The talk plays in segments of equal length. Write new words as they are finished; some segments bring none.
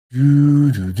Let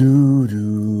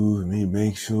me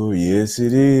make sure. Yes,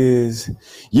 it is.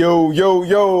 Yo.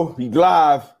 We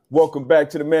live. Welcome back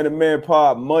to the Man to Man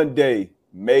Pod. Monday,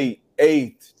 May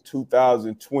 8th,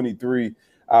 2023.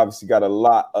 Obviously got a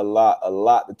lot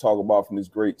to talk about from this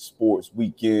great sports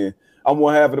weekend. I'm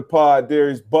one half of the pod,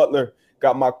 Darius Butler.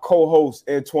 Got my co-host,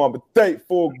 Antoine Bethea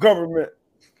Full Government.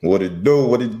 What it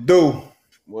do?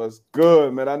 What's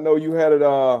good, man? I know you had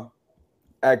an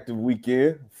active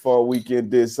weekend. Fall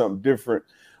weekend, did something different,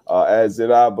 as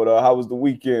did I. But how was the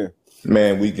weekend?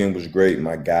 Man, weekend was great,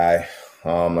 my guy.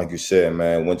 Like you said,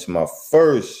 man, went to my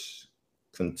first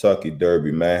Kentucky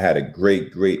Derby, man. Had a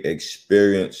great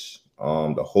experience.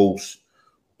 The host,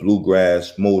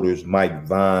 Bluegrass Motors, Mike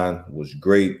Vine, was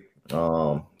great.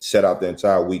 Set out the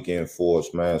entire weekend for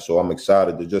us, man. So I'm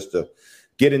excited to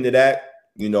get into that.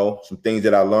 You know, some things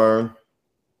that I learned.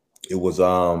 It was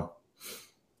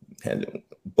had to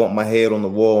bump my head on the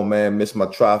wall, man. Missed my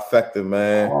trifecta,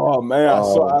 man. Oh man, I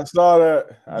saw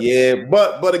that.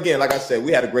 But again, like I said,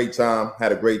 we had a great time. We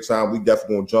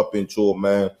definitely gonna jump into it,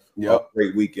 man. Yep.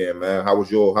 Great weekend, man. How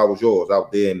was yours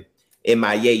out there in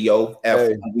my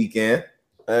F1 weekend?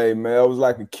 Hey man, I was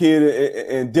like a kid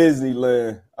in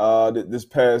Disneyland this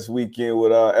past weekend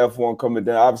with F1 coming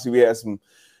down. Obviously, we had some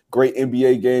great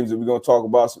NBA games that we're gonna talk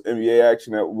about, some NBA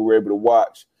action that we were able to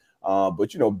watch.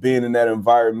 But, you know, being in that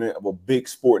environment of a big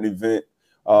sporting event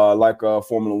like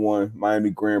Formula One,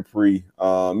 Miami Grand Prix,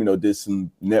 did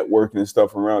some networking and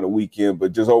stuff around the weekend.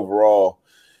 But just overall,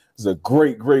 it was a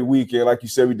great weekend. Like you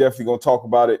said, we definitely going to talk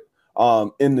about it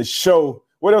in the show.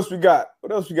 What else we got?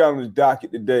 What else we got on the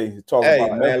docket today? Talk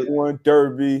about F1,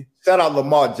 Derby. Shout out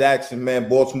Lamar Jackson, man.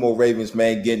 Baltimore Ravens,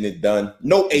 man, getting it done.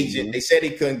 No agent. Mm-hmm. They said he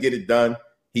couldn't get it done.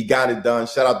 He got it done.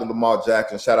 Shout out to Lamar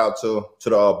Jackson. Shout out to the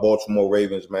Baltimore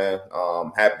Ravens, man.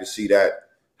 Happy to see that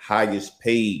highest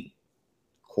paid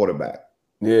quarterback.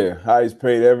 Yeah, highest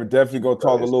paid ever. Definitely going to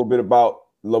talk a little bit about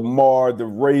Lamar, the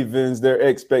Ravens, their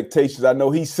expectations. I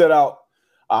know he set out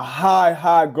a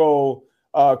high goal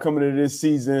coming into this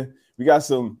season. We got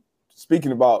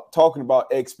talking about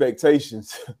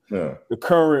expectations. Yeah. The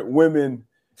current women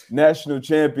national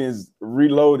champions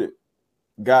reloaded,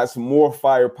 got some more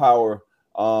firepower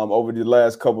over the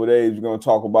last couple of days. We're going to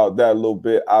talk about that a little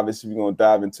bit. Obviously, we're going to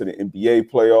dive into the NBA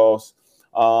playoffs.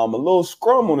 A little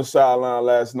scrum on the sideline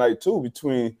last night, too,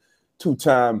 between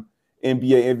two-time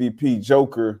NBA MVP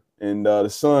Joker and the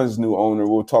Suns' new owner.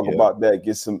 We'll talk about that,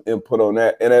 get some input on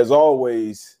that. And as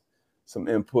always, some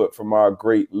input from our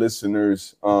great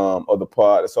listeners of the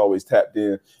pod that's always tapped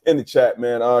in the chat,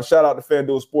 man. Shout out to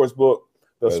FanDuel Sportsbook,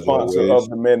 the sponsor of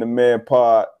the Man to Man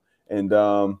pod. And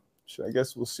I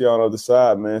guess we'll see you on the other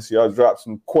side, man. So y'all drop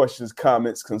some questions,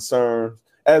 comments, concerns.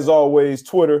 As always,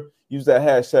 Twitter, use that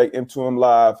hashtag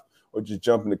M2MLive or just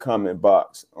jump in the comment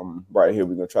box. Right here,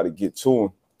 we're going to try to get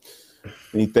to them.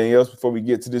 Anything else before we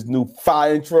get to this new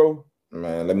fire intro?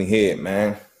 Man, let me hear it,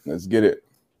 man. Let's get it.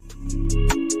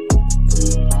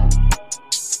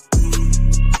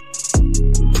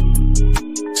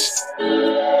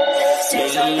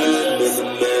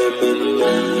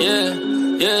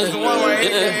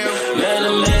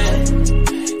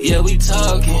 Yeah, we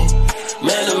talking,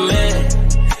 man to man,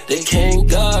 they can't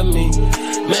guard me,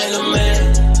 man to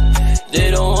man,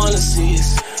 they don't wanna see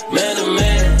us, man to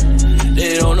man,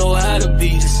 they don't know how to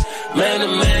beat us, man to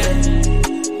man,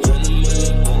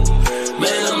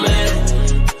 man to man,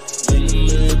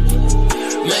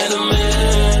 man to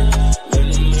man,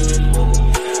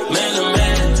 man to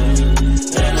man,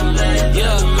 man to man,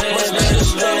 yeah, man to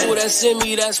man. That's in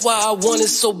me, that's why I want it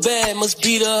so bad. Must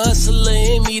be the hustler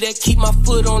in me that keep my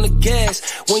foot on the gas.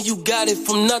 When you got it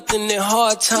from nothing, then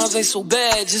hard times ain't so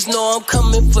bad. Just know I'm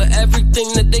coming for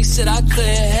everything that they said I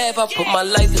couldn't have. I put my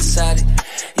life inside it,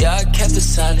 yeah, I kept it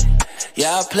solid.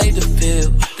 Yeah, I played the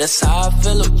field, that's how I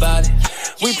feel about it.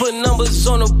 We put numbers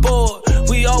on the board,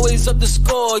 we always up the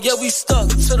score. Yeah, we stuck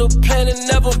to the plan and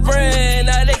never ran.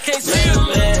 Now they can't see it,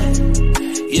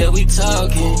 man. Yeah, we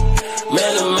talking,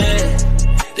 man to man.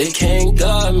 They can't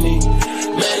guard me,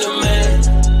 man to man.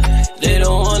 They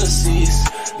don't wanna see us,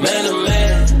 man to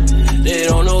man. They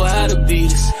don't know how to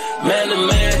beat us, man to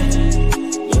man.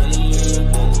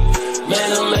 Man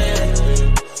to man,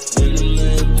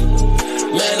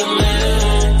 man to man,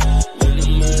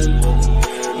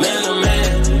 man to man,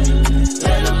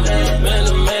 man to man, man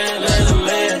to man, man to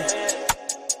man.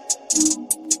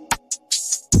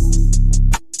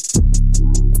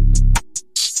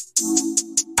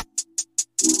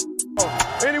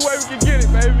 Any way we can get it,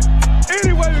 baby.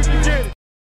 Any way we can get it.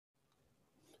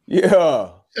 Yeah.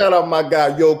 Shout out my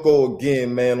guy Yoko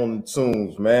again, man, on the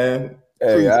tunes, man.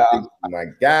 Hey, my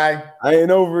guy. I ain't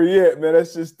over it yet, man.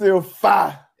 That's just still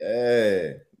fire.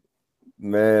 Yeah.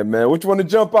 Man. What you want to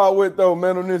jump out with, though,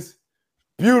 man, on this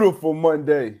beautiful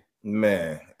Monday?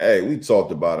 Man, hey, we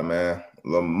talked about it, man.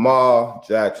 Lamar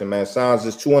Jackson, man, signs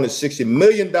this $260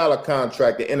 million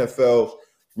contract, the NFL's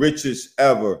richest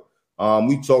ever.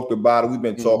 We talked about it. We've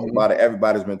been talking about it.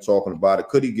 Everybody's been talking about it.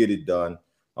 Could he get it done?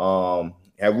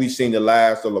 Have we seen the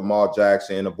last of Lamar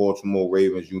Jackson in a Baltimore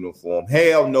Ravens uniform?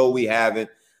 Hell no, we haven't.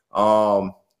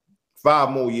 5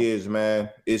 more years, man.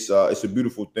 It's a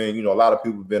beautiful thing. You know, a lot of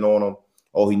people have been on him.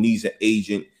 Oh, he needs an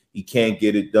agent. He can't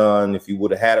get it done. If he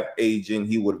would have had an agent,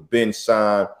 he would have been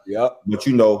signed. Yep. But,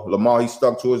 you know, Lamar, he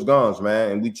stuck to his guns,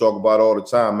 man. And we talk about it all the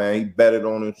time, man. He betted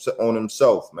on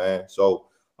himself, man. So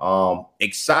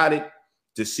excited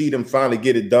to see them finally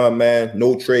get it done, man.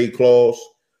 No trade clause.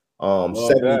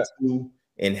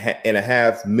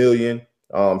 72.5 million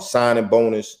signing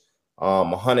bonus.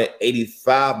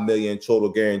 185 million total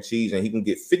guarantees, and he can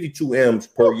get 52 M's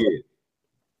per year.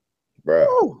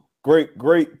 Bro. Great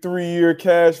 3-year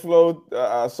cash flow.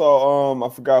 I saw I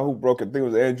forgot who broke it. I think it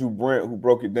was Andrew Brent who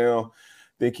broke it down. I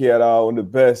think he had one of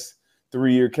the best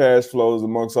 3-year cash flows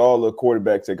amongst all the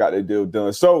quarterbacks that got their deal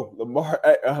done. So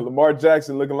Lamar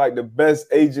Jackson looking like the best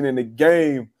agent in the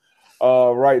game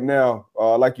right now.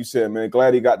 Like you said, man,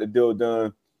 glad he got the deal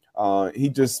done.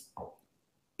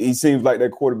 He seems like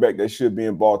that quarterback that should be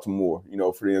in Baltimore, you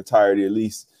know, for the entirety, at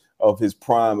least, of his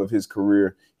prime of his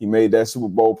career. He made that Super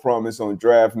Bowl promise on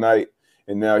draft night,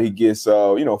 and now he gets,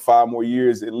 5 more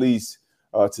years at least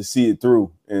to see it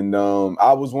through. And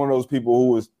I was one of those people who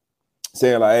was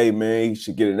saying, like, hey, man, he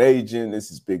should get an agent. This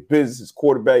is big business. It's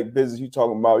quarterback business. You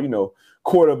talking about,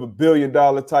 $250 million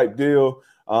type deal.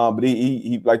 But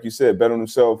he, like you said, bet on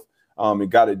himself.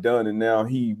 And got it done, and now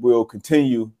he will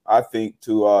continue, I think,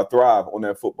 to thrive on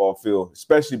that football field,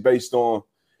 especially based on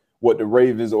what the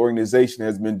Ravens organization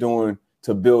has been doing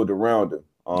to build around him.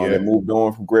 They moved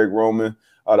on from Greg Roman,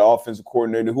 the offensive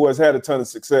coordinator, who has had a ton of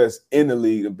success in the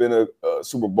league and been a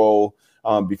Super Bowl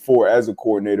before as a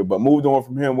coordinator, but moved on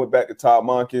from him, went back to Todd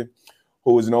Monken,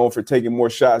 who is known for taking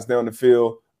more shots down the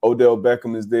field. Odell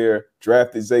Beckham is there,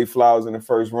 drafted Zay Flowers in the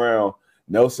first round.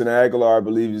 Nelson Aguilar, I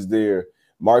believe, is there.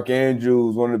 Mark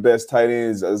Andrews, one of the best tight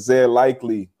ends. Isaiah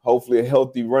Likely, hopefully a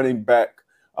healthy running back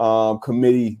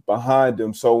committee behind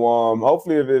him. So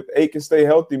hopefully if A can stay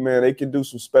healthy, man, they can do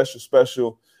some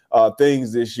special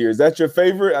things this year. Is that your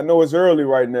favorite? I know it's early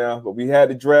right now, but we had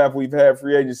the draft. We've had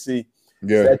free agency.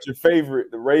 Yeah. Is that your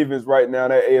favorite? The Ravens right now,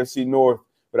 that AFC North,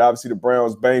 but obviously the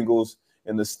Browns, Bengals,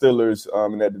 and the Steelers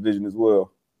in that division as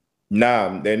well.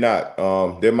 Nah, they're not.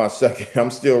 They're my second. I'm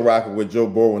still rocking with Joe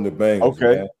Burrow and the Bengals.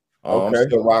 Okay. Man. I'm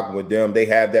still rocking with them. They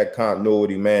have that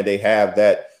continuity, man. They have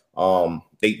that.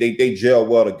 They gel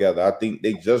well together. I think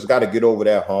they just got to get over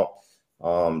that hump.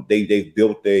 They've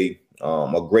built a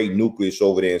great nucleus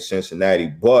over there in Cincinnati.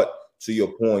 But to your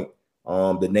point,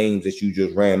 the names that you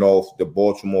just ran off, the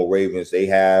Baltimore Ravens, they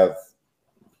have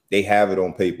it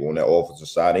on paper on their offensive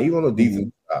side, and even on the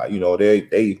defensive side.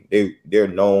 They're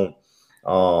known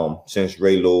since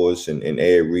Ray Lewis and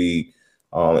Ed Reed.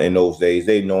 In those days,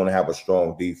 they've known to have a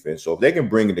strong defense. So if they can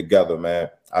bring it together, man,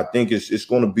 I think it's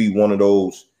going to be one of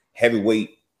those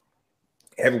heavyweight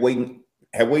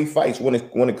fights when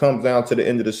it comes down to the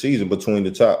end of the season between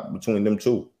them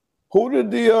two. Who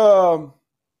did the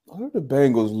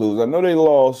Bengals lose? I know they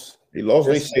lost. They lost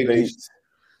their safeties.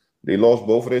 They lost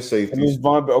both of their safeties.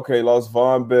 Lost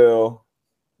Von Bell.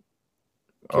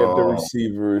 Kept the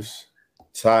receivers.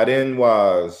 Tight end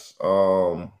wise,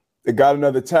 they got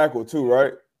another tackle too,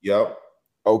 right? Yep.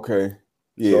 Okay.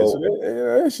 Yeah. So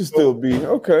it should still be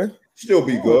okay. Still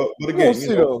be good. But again,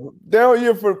 down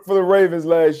year for the Ravens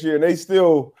last year, and they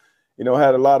still,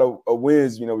 had a lot of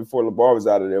wins, before Lamar was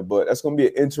out of there. But that's going to be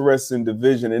an interesting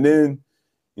division. And then,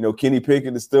 Kenny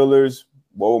Pickett, the Steelers,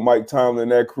 what will Mike Tomlin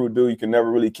and that crew do? You can never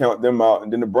really count them out.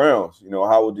 And then the Browns,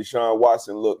 how will Deshaun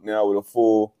Watson look now with a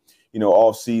full,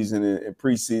 off season and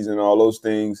preseason and all those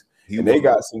things? They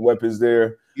got some weapons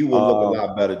there. He will look a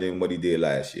lot better than what he did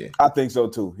last year. I think so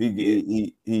too.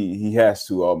 He has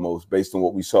to almost based on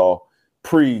what we saw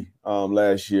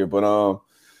last year. But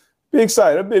be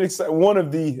excited. One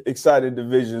of the exciting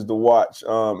divisions to watch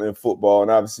in football,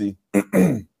 and obviously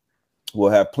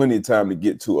we'll have plenty of time to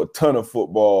get to a ton of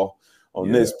football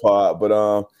on this pod.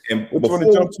 But which one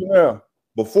to jump to now?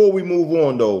 Before we move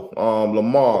on, though,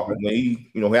 Lamar, when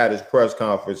he had his press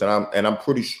conference, and I'm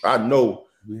pretty sure I know.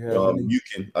 You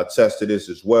can attest to this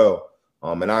as well.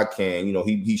 And I can,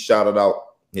 he shouted out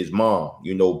his mom,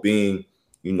 being,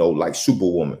 like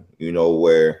Superwoman,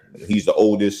 where he's the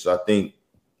oldest, I think,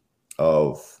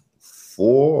 of 4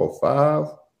 or 5.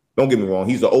 Don't get me wrong.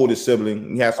 He's the oldest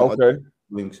sibling. He has some other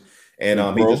siblings. And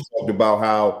he just talked about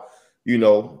how, you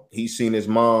know, he's seen his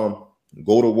mom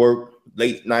go to work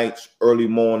late nights, early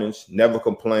mornings, never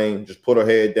complain, just put her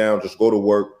head down, just go to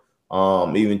work.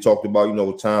 Even talked about, you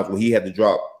know, times when he had to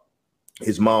drop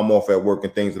his mom off at work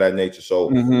and things of that nature. So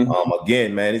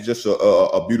again, man, it's just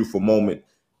a beautiful moment.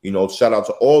 You know, shout out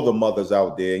to all the mothers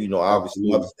out there. You know, obviously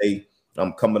Mother's Day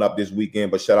coming up this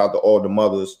weekend, but shout out to all the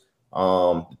mothers.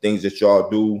 The things that y'all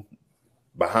do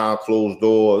behind closed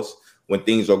doors, when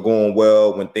things are going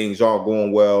well, when things aren't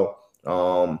going well.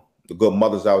 The good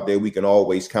mothers out there, we can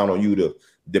always count on you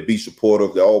to be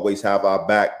supportive, to always have our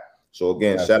back. So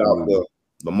again, shout out to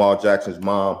Lamar Jackson's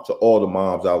mom, to all the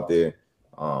moms out there.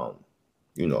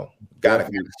 You know, gotta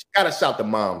shout the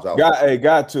moms out.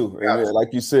 Got to. And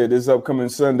like you said, this upcoming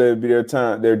Sunday will be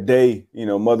their day, you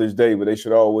know, Mother's Day, but they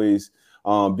should always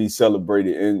be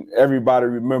celebrated. And everybody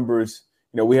remembers,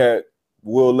 you know, we had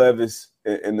Will Levis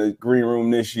in the green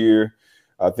room this year.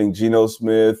 I think Geno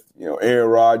Smith, you know, Aaron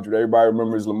Rodgers, everybody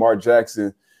remembers Lamar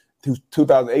Jackson,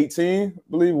 2018, I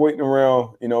believe, waiting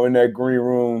around, you know, in that green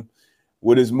room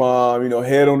with his mom, you know,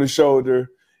 head on his shoulder.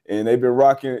 And they've been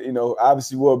rocking, you know,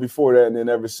 obviously well before that and then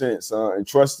ever since. And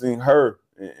trusting her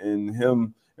and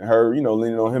him and her, you know,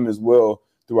 leaning on him as well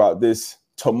throughout this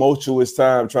tumultuous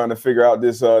time, trying to figure out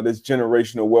this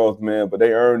generational wealth, man. But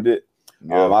they earned it.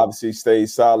 Yeah. Obviously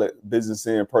stayed solid business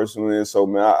and personal end. So,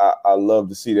 man, I love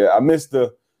to see that. I missed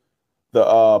the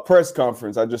press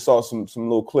conference. I just saw some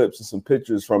little clips and some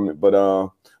pictures from it. But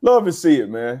love to see it,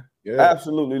 man. Yeah.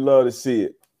 Absolutely love to see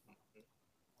it.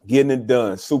 Getting it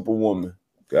done. Superwoman.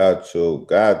 Got to.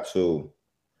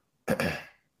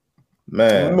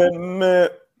 Man.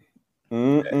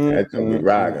 That's gonna be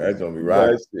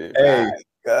rocking. Hey,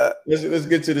 let's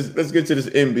get to this. Let's get to this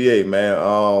NBA, man.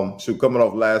 Coming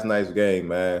off last night's game,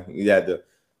 man. You had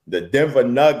the Denver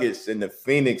Nuggets and the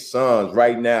Phoenix Suns.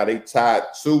 Right now, they tied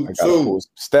 2-2.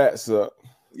 Stats up.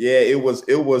 Yeah, it was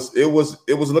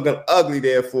looking ugly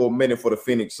there for a minute for the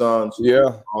Phoenix Suns.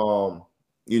 Yeah.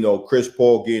 You know, Chris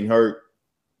Paul getting hurt.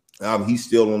 He's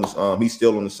still on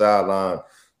the sideline.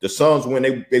 The Suns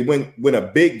they win a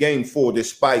big game 4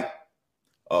 despite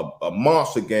a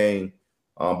monster game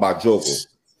by Joker.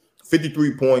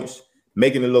 53 points,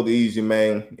 making it look easy,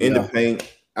 man. In the paint,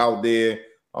 out there,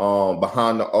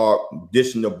 behind the arc,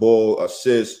 dishing the ball,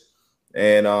 assist,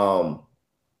 and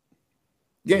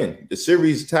again, the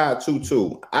series tied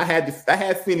 2-2. I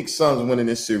had Phoenix Suns winning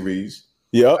this series.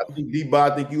 Yep. I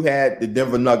think you had the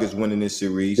Denver Nuggets winning this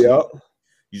series. Yep.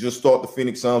 You just thought the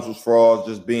Phoenix Suns was frauds,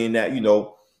 just being that, you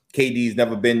know, KD's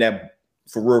never been that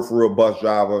for real bus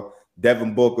driver.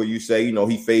 Devin Booker, you say, you know,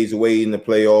 he fades away in the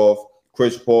playoff.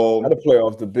 Chris Paul. The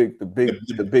playoffs, the big,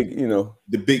 you know.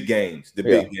 The big games.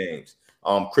 Big games.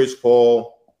 Chris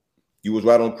Paul, you was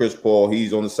right on Chris Paul.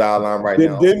 He's on the sideline right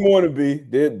now. Didn't want to be.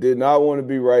 Did not want to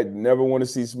be right. Never want to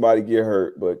see somebody get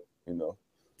hurt, but, you know.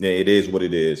 Yeah, it is what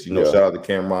it is. You know, shout out to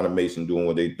Cameron and Mason doing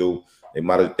what they do. They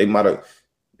might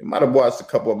have watched a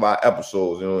couple of my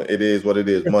episodes. You know, it is what it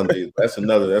is. Monday. That's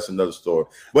another story.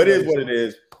 But it is what it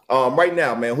is. Right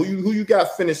now, man, who you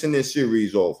got finishing this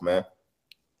series off, man?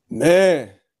 Man,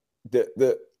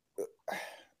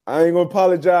 I ain't gonna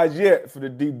apologize yet for the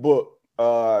deep book.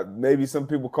 Maybe some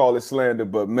people call it slander,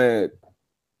 but man,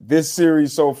 this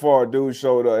series so far, dude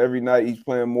showed up every night. He's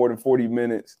playing more than 40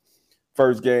 minutes.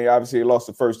 First game, obviously, he lost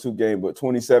the first 2 games, but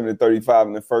 27 and 35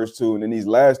 in the first 2, and then these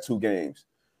last 2 games.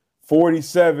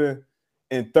 47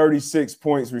 and 36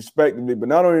 points respectively. But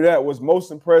not only that, what's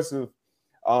most impressive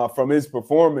from his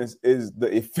performance is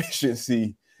the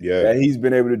efficiency that he's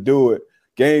been able to do it.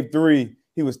 Game 3,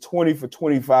 he was 20 for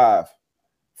 25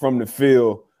 from the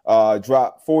field,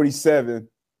 dropped 47,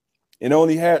 and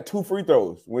only had 2 free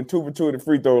throws, went 2 for 2 at the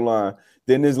free throw line.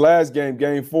 Then his last game,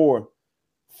 game 4,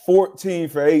 14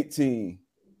 for 18.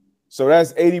 So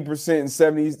that's 80% and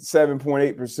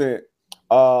 77.8%.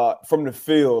 From the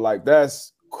field. Like,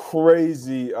 that's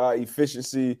crazy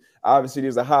efficiency. Obviously,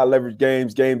 there's a high leverage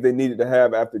game they needed to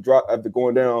have after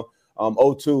going down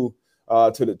 0-2 to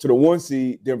the 1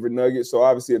 seed Denver Nuggets. So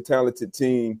obviously a talented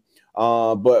team.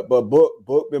 But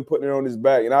Book been putting it on his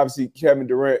back, and obviously Kevin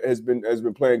Durant has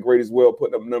been playing great as well,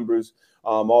 putting up numbers.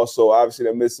 Also, obviously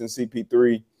they're missing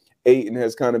CP3. Ayton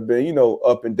has kind of been, you know,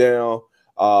 up and down.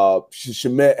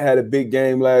 Shamet had a big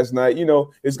game last night. You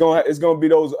know, it's gonna be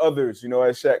those others, you know,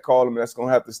 as Shaq called them, that's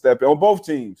gonna have to step in on both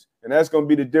teams. And that's gonna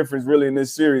be the difference really in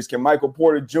this series. Can Michael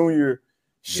Porter Jr.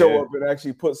 show up and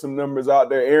actually put some numbers out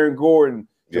there? Aaron Gordon,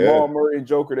 Jamal Murray, and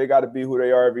Joker, they gotta be who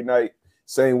they are every night.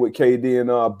 Same with KD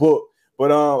and Book. But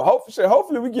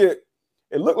hopefully we get,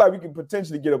 it looked like we can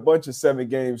potentially get a bunch of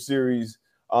 7-game series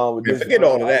Man, forget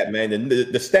all of that, man. The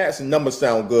stats and numbers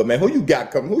sound good, man. Who you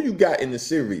got coming? Who you got in the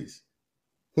series?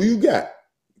 Who you got?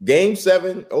 Game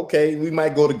 7, okay, we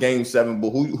might go to Game 7,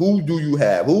 but who do you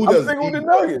have? I'm sticking with the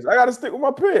Nuggets. I got to stick with my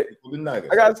pick. The Nuggets.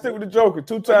 I got to stick with the Joker.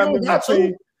 2-time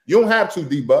MVP. You don't have to,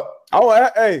 D-Buck.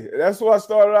 Hey, that's what I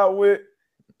started out with.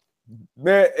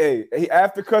 Man, hey,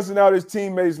 after cussing out his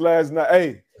teammates last night,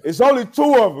 hey, it's only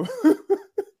 2 of them.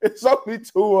 It's only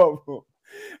 2 of them.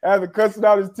 After cussing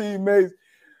out his teammates,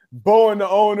 Bo and the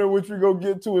owner, which we're going to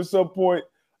get to at some point,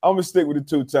 I'm going to stick with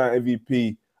the 2-time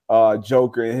MVP.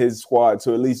 Joker and his squad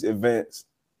to at least advance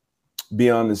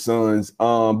beyond the Suns.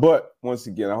 But once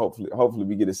again, hopefully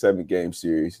we get a 7-game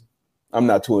series. I'm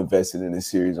not too invested in this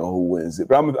series on who wins it,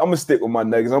 but I'm gonna stick with my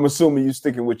Nuggets. I'm assuming you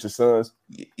sticking with your Suns.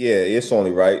 Yeah, it's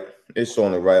only right. It's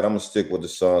only right. I'm gonna stick with the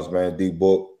Suns, man.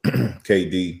 D-Book,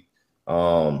 KD.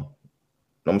 I'm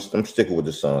sticking with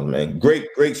the Suns, man. Great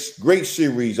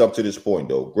series up to this point,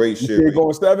 though. Great series. You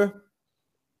going 7?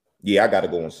 Yeah, I got to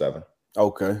go on 7.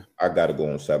 Okay. I got to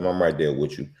go on 7. I'm right there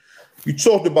with you. You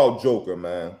talked about Joker,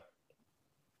 man.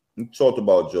 You talked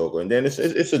about Joker. And then it's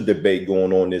a debate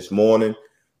going on this morning.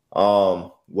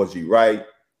 Was he right?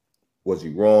 Was he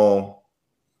wrong?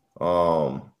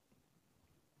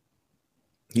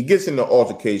 He gets in the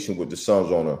altercation with the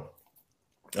Suns owner.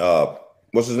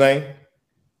 What's his name?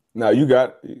 No, you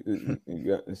got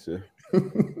this.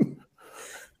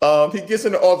 He gets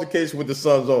in the altercation with the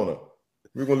Suns owner.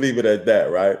 We're gonna leave it at that,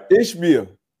 right? Ishbia.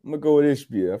 I'm gonna go with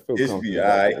Ishbia. I feel Ishbia,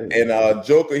 all right. And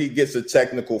Joker, he gets a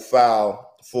technical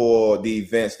foul for the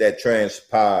events that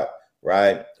transpired,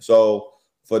 right? So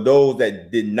for those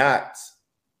that did not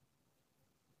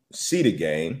see the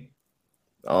game,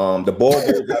 the ball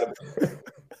goes out of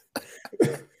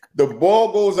the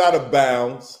ball goes out of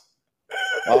bounds.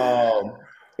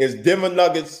 It's Denver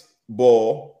Nuggets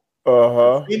ball.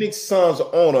 Phoenix Suns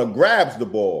owner grabs the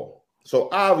ball. So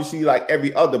obviously, like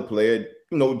every other player,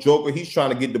 Joker, he's trying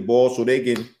to get the ball so they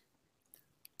can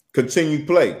continue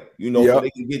play, so they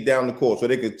can get down the court, so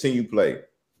they continue play.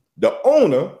 The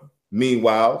owner,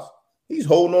 meanwhile, he's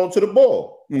holding on to the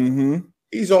ball. Mm-hmm.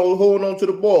 He's holding on to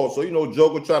the ball. So,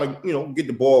 Joker trying to, get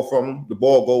the ball from him. The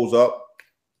ball goes up.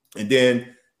 And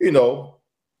then,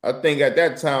 I think at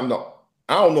that time,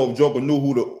 I don't know if Joker knew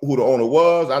who the owner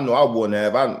was. I know I wouldn't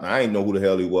have. I ain't know who the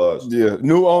hell he was. Yeah,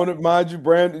 new owner, mind you,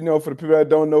 brand. For the people that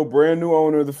don't know, brand new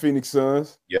owner of the Phoenix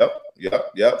Suns. Yep.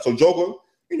 So Joker,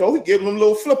 he gave him a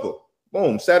little flipper.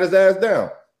 Boom, sat his ass down.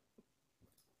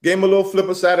 Gave him a little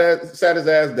flipper, sat his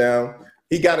ass down.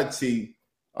 He got a T.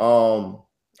 I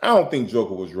don't think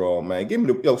Joker was wrong, man. Give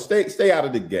me stay out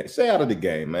of the game. Stay out of the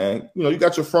game, man. You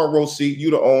got your front row seat.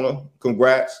 You the owner.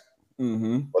 Congrats.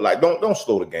 Mm-hmm. But don't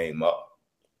slow the game up.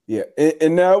 Yeah,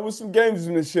 and now with some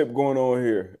gamesmanship going on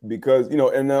here because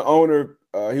and the owner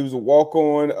he was a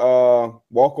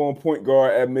walk-on point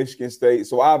guard at Michigan State,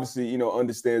 so obviously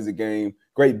understands the game,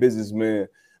 great businessman,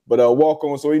 but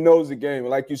walk-on, so he knows the game. And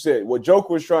like you said, what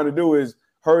Joker was trying to do is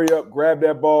hurry up, grab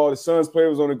that ball. The Suns player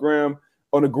was on the ground,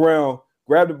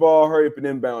 grab the ball, hurry up and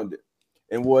inbound it.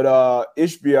 And what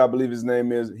Ishbia, I believe his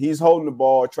name is, he's holding the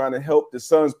ball, trying to help the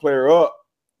Suns player up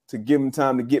to give him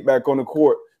time to get back on the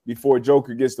court before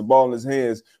Joker gets the ball in his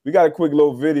hands. We got a quick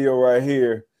little video right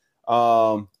here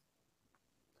of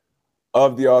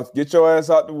the get your ass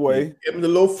out the way. Give him the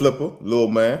little flipper, little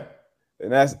man.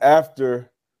 And that's after.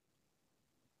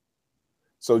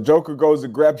 So Joker goes to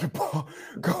grab the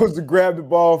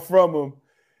ball from him,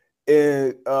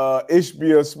 and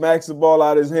Ishbia smacks the ball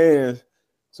out of his hands.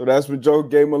 So that's when Joker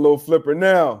gave him a little flipper.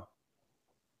 Now,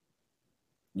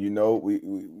 we're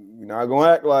not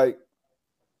gonna act like.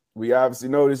 We obviously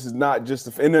know this is not just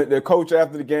the coach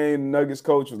after the game. The Nuggets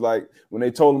coach was like, when they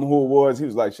told him who it was, he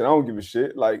was like, "Shit, I don't give a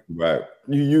shit. Like, right?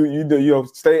 You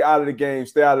stay out of the game,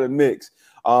 stay out of the mix."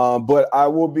 But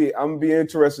I'm gonna be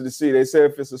interested to see. They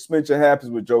said if a suspension happens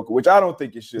with Joker, which I don't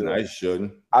think it should. No, it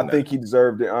shouldn't. I think he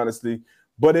deserved it, honestly.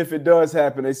 But if it does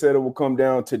happen, they said it will come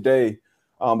down today,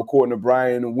 according to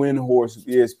Brian Windhorst of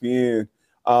ESPN.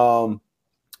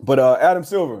 But Adam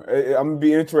Silver, I'm gonna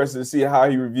be interested to see how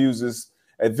he reviews this.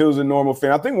 If it was a normal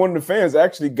fan, I think one of the fans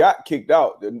actually got kicked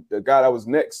out, the guy that was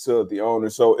next to the owner.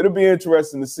 So it'll be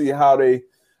interesting to see how they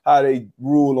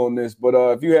rule on this. But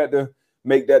if you had to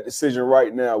make that decision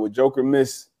right now, would Joker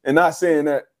miss? And not saying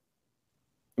that,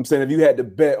 I'm saying if you had to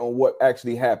bet on what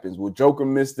actually happens, will Joker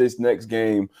miss this next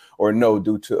game or no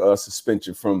due to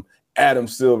suspension from Adam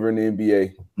Silver in the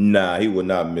NBA? Nah, he would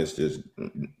not miss the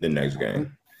next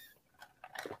game.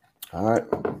 All right.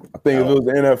 I think if it was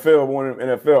the NFL, one of them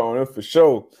NFL on it for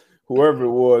sure, whoever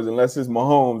it was, unless it's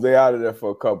Mahomes, they out of there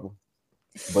for a couple.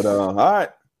 But all right.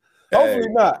 Hopefully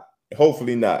not.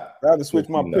 Hopefully not. I have to switch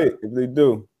my pick if they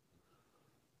do.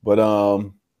 But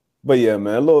yeah,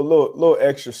 man, a little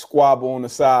extra squabble on the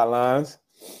sidelines.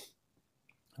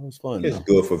 It was fun. It's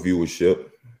good for viewership.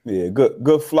 Yeah,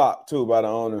 good flop too by the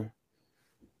owner.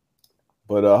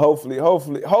 But hopefully,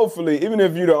 even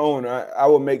if you're the owner, I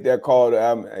would make that call.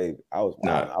 I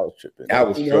was tripping. I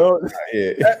was tripping.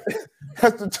 Yeah.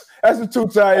 That's the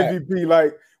two-time MVP.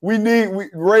 Like we need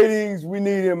ratings. We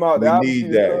need him out there. We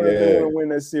need that. Yeah, to win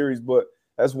that series, but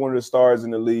that's one of the stars in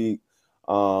the league.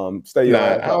 I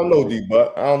don't know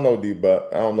D-Buck. I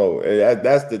don't know.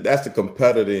 That's the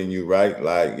competitor in you, right?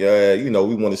 Like, yeah,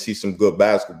 we want to see some good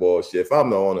basketball shit. If I'm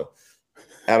the owner,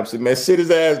 Adam said, man, sit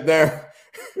his ass down.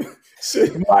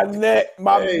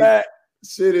 My back.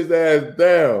 Sit his ass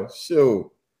down.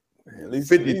 Sure. Man, at least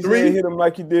 53 hit him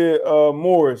like he did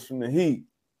Morris from the Heat.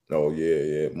 Oh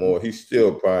yeah. More. He's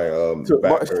still probably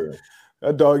back hurt.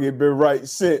 That dog ain't been right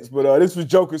since. But this was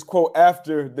Joker's quote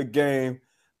after the game.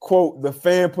 Quote, the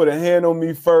fan put a hand on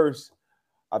me first.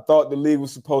 I thought the league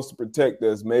was supposed to protect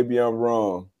us. Maybe I'm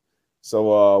wrong.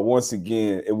 So once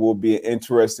again, it will be an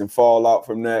interesting fallout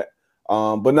from that.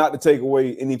 But not to take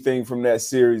away anything from that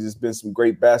series. It's been some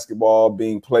great basketball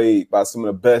being played by some of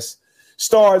the best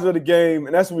stars of the game.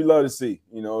 And that's what we love to see.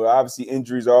 Obviously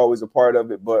injuries are always a part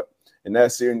of it. But in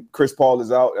that series, Chris Paul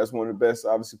is out. That's one of the best,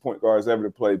 obviously, point guards ever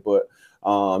to play. But,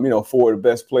 4 of the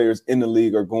best players in the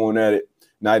league are going at it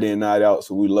night in, night out.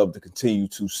 So we love to continue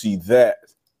to see that.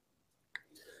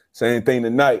 Same thing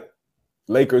tonight.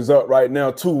 Lakers up right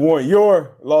now, 2-1.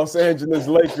 Your Los Angeles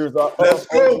Lakers are up. Let's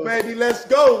go, baby. Let's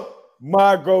go.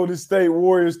 My Golden State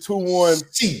Warriors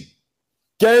 2-1.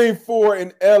 Game 4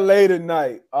 in LA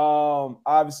tonight.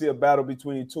 Obviously a battle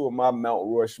between 2 of my Mount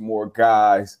Rushmore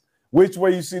guys. Which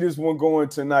way you see this one going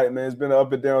tonight, man? It's been an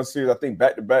up and down series. I think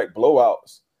back-to-back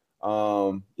blowouts.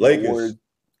 Lakers. Warriors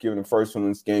giving the first one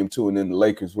in game 2, and then the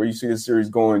Lakers. Where you see this series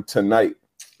going tonight?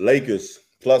 Lakers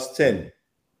plus 10.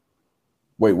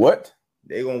 Wait, what?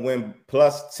 They're going to win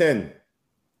plus 10.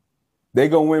 They're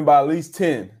going to win by at least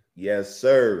 10. Yes,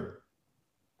 sir.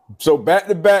 So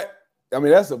back-to-back,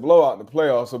 that's a blowout in the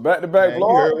playoffs. So back-to-back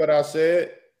blowout. You heard what I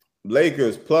said?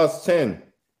 Lakers plus 10.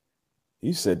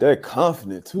 You said that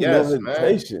confident, too. Yes, no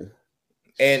hesitation.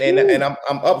 And I'm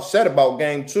upset about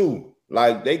game 2.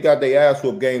 Like, they got their ass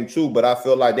whooped game 2, but I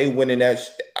feel like they winning that.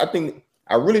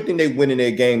 I really think they winning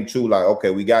their game 2. Like, okay,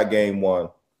 we got game 1.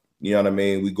 You know what I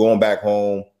mean? We going back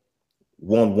home,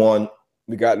 1-1.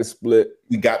 We got the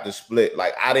split.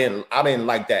 Like, I didn't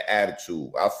like that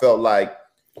attitude. I felt like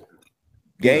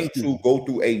game 2 go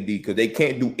through AD because they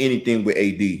can't do anything with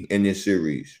AD in this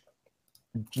series.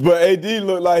 But AD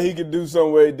looked like he could do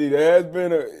something with AD. There has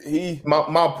been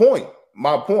my point.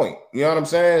 You know what I'm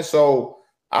saying? So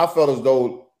I felt as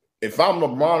though if I'm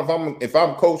LeBron, if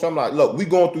I'm coach, I'm like, look, we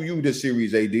going through you this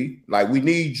series, AD. Like, we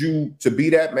need you to be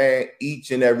that man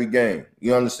each and every game.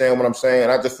 You understand what I'm saying?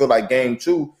 I just feel like game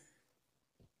 2,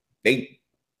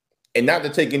 and not to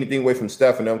take anything away from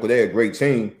Steph and them because they're a great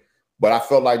team, but I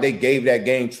felt like they gave that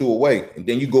game 2 away. And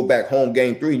then you go back home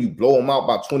game 3 and you blow them out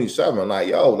by 27. Like,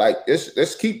 yo, like,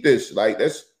 let's keep this. Like,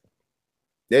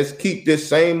 let's keep this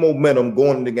same momentum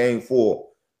going into game 4.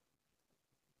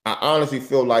 I honestly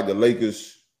feel like the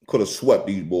Lakers could have swept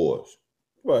these boys.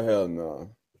 Well, hell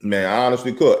no. Man, I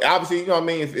honestly could. Obviously, you know what I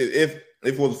mean? If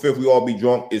it was the 5th, we all be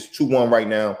drunk. It's 2-1 right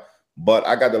now. But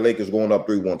I got the Lakers going up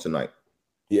 3-1 tonight.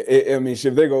 Yeah,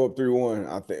 if they go up 3-1,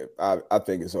 I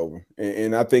think it's over.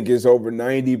 And I think it's over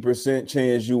 90%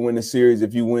 chance you win the series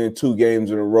if you win 2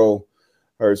 games in a row.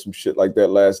 Heard some shit like that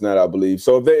last night, I believe.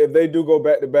 So if they do go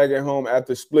back-to-back at home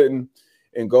after splitting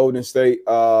in Golden State,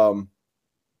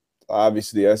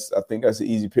 obviously, I think that's an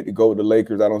easy pick to go with the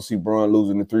Lakers. I don't see Bron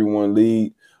losing the 3-1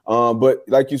 lead. But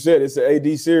like you said, it's an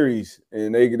AD series,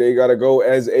 and they got to go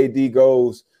as AD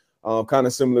goes, kind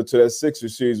of similar to that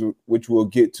Sixers series, which we'll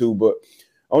get to. But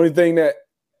only thing that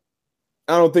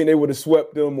I don't think they would have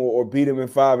swept them or beat them in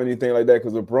 5, anything like that,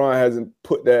 because LeBron hasn't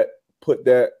put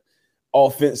that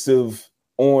offensive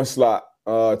onslaught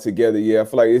together. Yeah, I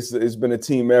feel like it's been a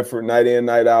team effort night in,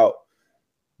 night out.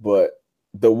 But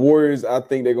the Warriors, I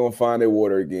think they're going to find their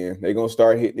water again. They're going to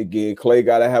start hitting again. Clay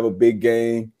got to have a big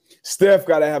game. Steph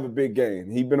got to have a big game.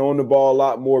 He's been on the ball a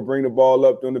lot more, bring the ball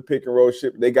up, doing the pick and roll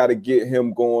shit. They got to get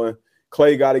him going.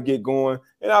 Clay got to get going.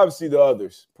 And obviously the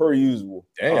others, per usual.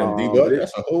 Damn, D-Buck,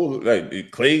 that's a whole –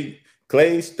 like Clay,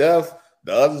 Steph,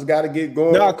 the others got to get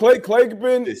going. Nah, Clay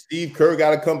been – Steve Kerr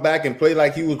got to come back and play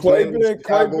like he was playing with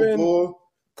Chicago before.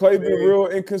 Clay been real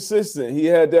inconsistent. He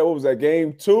had that. What was that,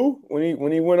 game 2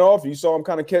 when he went off? You saw him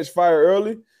kind of catch fire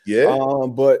early. Yeah.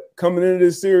 But coming into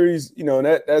this series,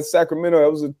 that Sacramento,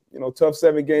 that was a tough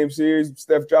 7-game series.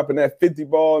 Steph dropping that 50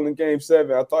 ball in game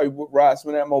 7. I thought he would ride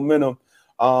some of that momentum.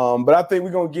 But I think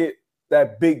we're gonna get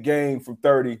that big game from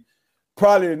 30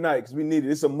 probably tonight because we need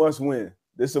it. It's a must win.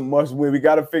 This is a must win. We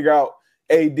got to figure out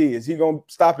AD. Is he gonna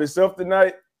stop himself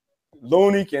tonight?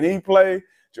 Looney, can he play?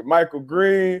 JaMychal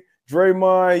Green,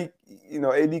 Draymond,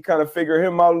 AD kind of figure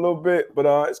him out a little bit.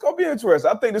 But it's gonna be interesting.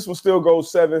 I think this will still go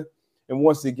 7. And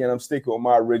once again, I'm sticking with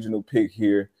my original pick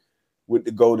here with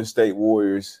the Golden State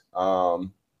Warriors.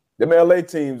 Them LA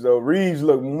teams, though, Reeves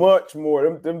look much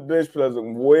more. Them bench players look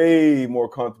way more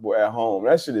comfortable at home.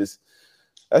 That shit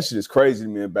is crazy to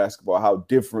me in basketball. How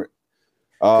different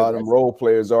them role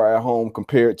players are at home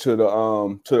compared to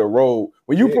the road.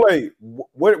 When you played,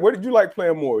 where did you like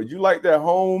playing more? Did you like that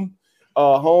home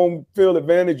field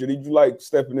advantage, or did you like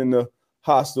stepping in the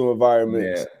hostile environment?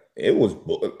 Yeah, it was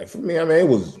for me. I mean, it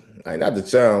was like, not the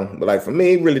sound, but like for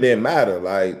me, it really didn't matter.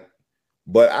 Like,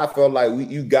 but I felt like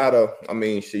you gotta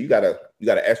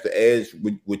extra edge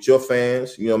with your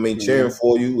fans. You know what I mean? Mm-hmm. Cheering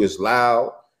for you is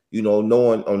loud.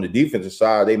 Knowing on the defensive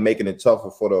side, they making it tougher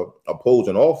for the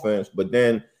opposing offense. But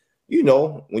then,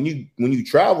 when you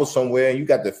travel somewhere and you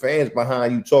got the fans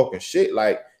behind you talking shit,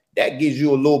 like that gives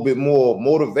you a little bit more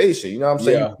motivation. You know what I'm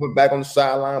saying? Yeah. You put back on the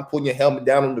sideline, putting your helmet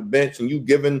down on the bench, and you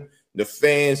giving the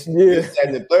fans this, that,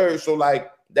 and the third. So like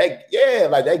that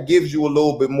gives you a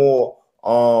little bit more,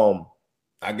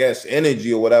 I guess,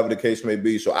 energy or whatever the case may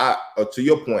be. So to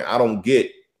your point, I don't get.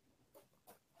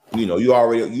 You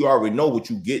already know what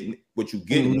you getting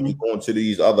mm-hmm. when you go into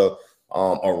these other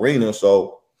arenas.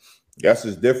 So I guess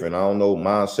it's different. I don't know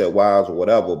mindset wise or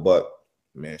whatever, but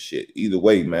man, shit. Either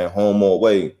way, man, home or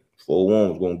away,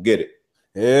 4-1 was gonna get it.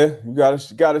 Yeah, you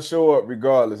gotta show up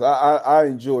regardless. I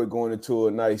enjoy going into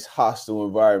a nice hostile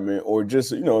environment or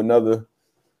just another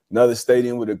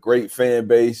stadium with a great fan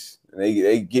base. And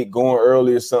they get going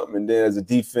early or something, and then as a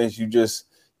defense, you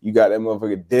got that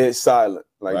motherfucker dead silent.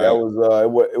 Like right. That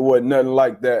was it wasn't nothing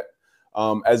like that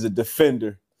as a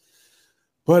defender.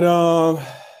 But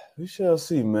we shall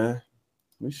see, man.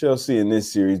 We shall see in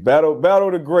this series. Battle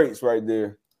of the greats right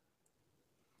there.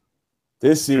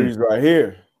 This series right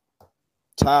here.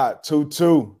 Tied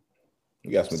 2-2.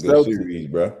 You got some good series,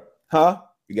 bro. Huh?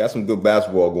 You got some good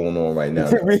basketball going on right now.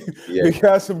 we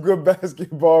got some good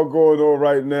basketball going on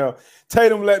right now.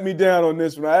 Tatum let me down on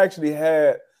this one. I actually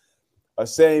had a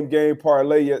same-game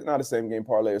parlay, not a same-game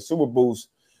parlay, a Super Boost,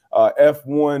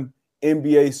 F1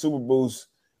 NBA Super Boost,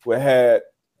 where had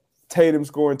Tatum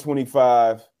scoring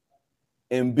 25,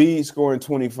 Embiid scoring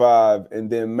 25, and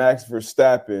then Max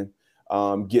Verstappen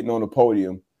getting on the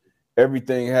podium.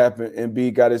 Everything happened.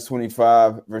 Embiid got his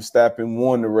 25. Verstappen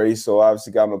won the race, so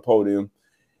obviously got on the podium.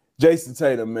 Jason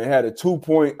Tatum, man, had a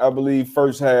 2-point, I believe,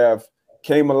 first half,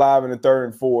 came alive in the third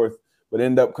and fourth, but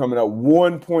ended up coming up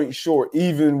 1 point short,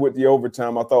 even with the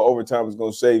overtime. I thought overtime was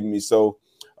going to save me, so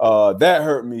that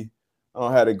hurt me. I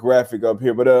don't have a graphic up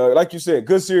here, but like you said,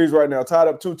 good series right now. Tied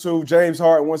up 2-2. James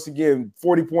Harden, once again,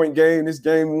 40-point game. This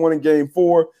game won in game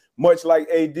 4, much like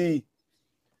AD.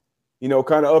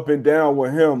 Kind of up and down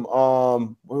with him.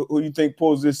 Who you think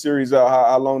pulls this series out?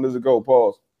 How long does it go?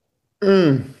 Pause.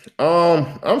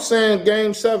 I'm saying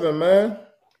game 7, man.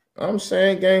 I'm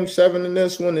saying game 7 in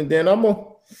this one, and then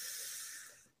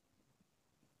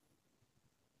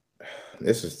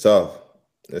This is tough.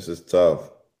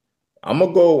 I'm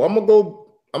gonna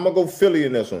go Philly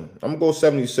in this one. I'm gonna go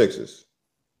 76ers.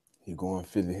 You going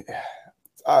Philly?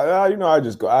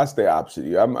 I stay opposite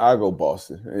you. I go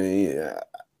Boston.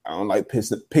 I don't like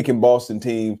picking Boston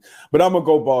teams, but I'm gonna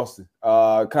go Boston.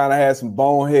 Kind of had some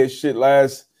bonehead shit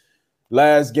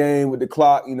last game with the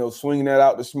clock. Swinging that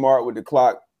out to Smart with the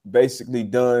clock basically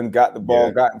done. Got the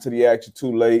ball, got into the action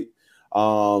too late.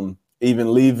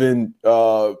 Even leaving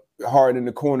Harden in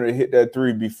the corner to hit that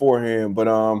 3 beforehand. But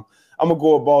I'm gonna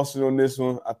go with Boston on this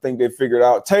one. I think they figured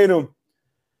out Tatum.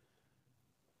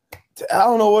 I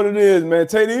don't know what it is, man.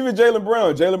 Tatum, even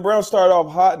Jaylen Brown started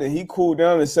off hot, then he cooled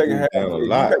down in the second half.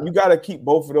 You got to keep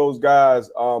both of those guys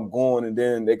going, and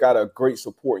then they got a great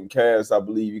supporting cast, I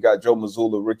believe. You got Joe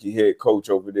Mazzulla, rookie head coach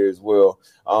over there as well.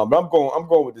 But I'm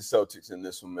going with the Celtics in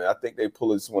this one, man. I think they pull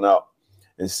this one out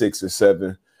in 6 or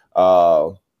 7.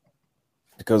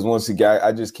 Because once again,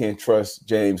 I just can't trust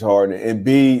James Harden. And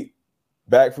B,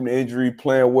 back from the injury,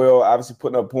 playing well, obviously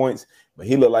putting up points, but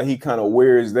he looked like he kind of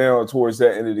wears down towards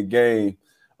that end of the game.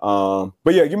 But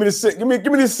yeah, give me the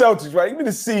Celtics, right? Give me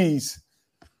the C's.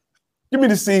 Give me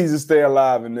the C's to stay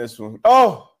alive in this one.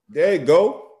 Oh, there you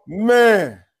go,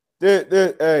 man.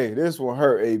 This one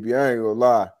hurt, AB. I ain't gonna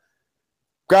lie.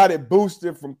 Got it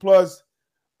boosted from plus,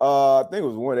 I think it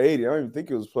was 180. I don't even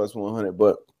think it was plus 100,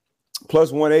 but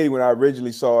plus 180 when I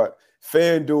originally saw it.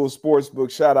 FanDuel Sportsbook,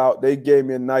 shout out. They gave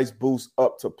me a nice boost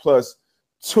up to plus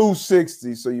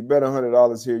 260. So you bet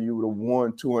 $100 here, you would have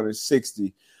won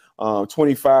 260.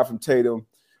 25 from Tatum,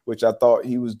 which I thought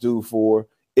he was due for.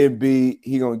 Embiid,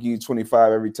 he gonna give you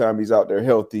 25 every time he's out there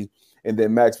healthy. And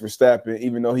then Max Verstappen,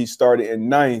 even though he started in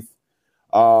ninth,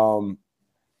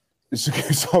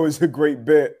 it's always a great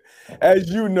bet, as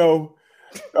you know,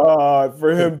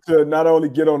 for him to not only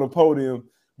get on the podium,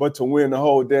 but to win the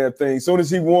whole damn thing. As soon as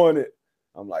he won it,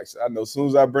 I'm like, I know as soon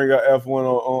as I bring up F1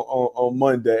 on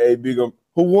Monday, AB, who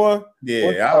won?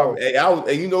 Yeah,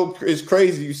 you know, it's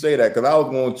crazy you say that because I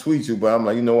was going to tweet you, but I'm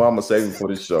like, you know what, I'm going to save it for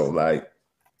the show. Like,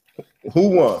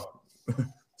 who won?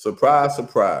 Surprise,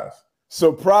 surprise.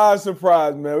 Surprise,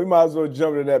 surprise, man. We might as well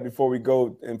jump into that before we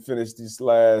go and finish these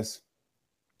last.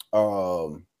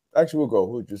 Actually,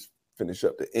 we'll just finish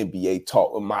up the NBA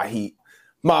talk with my Heat.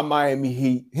 My Miami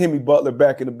Heat. Hemi Butler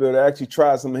back in the building. I actually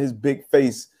tried some of his big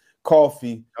face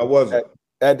coffee. How was it?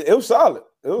 It was solid.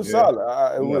 It was solid.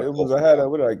 I had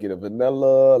what did I get? A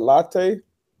vanilla latte?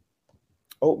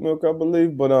 Oat milk, I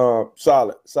believe. But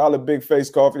solid big face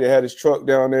coffee. They had his truck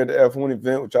down there at the F1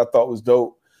 event, which I thought was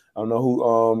dope. I don't know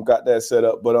who got that set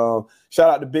up, but shout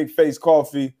out to Big Face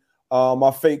Coffee. My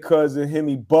fake cousin,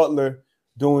 Hemi Butler,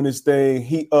 doing his thing.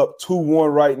 He up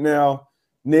 2-1 right now.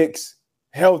 Knicks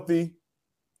healthy.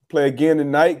 Play again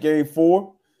tonight, game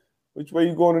 4. Which way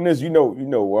you going in this? You know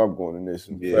where I'm going in this.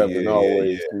 Yeah.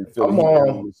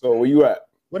 So where you at?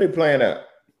 What are they playing at?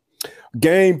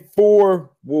 Game 4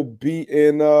 will be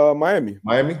in Miami.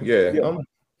 Miami? Yeah. I'm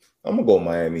gonna go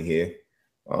Miami here.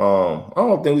 I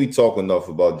don't think we talk enough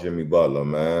about Jimmy Butler,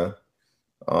 man.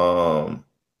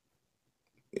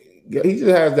 He just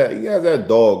has that. He has that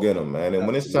dog in him, man. And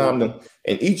when it's time to,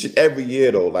 and each and every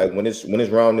year though, like when it's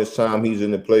around this time, he's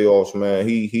in the playoffs, man.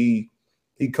 He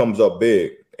comes up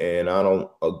big, and I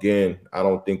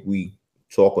don't think we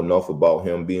talk enough about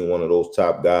him being one of those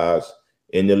top guys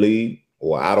in the league,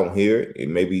 or I don't hear it.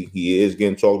 And maybe he is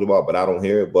getting talked about, but I don't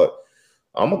hear it. But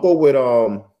I'm gonna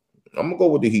go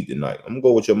with the Heat tonight. I'm gonna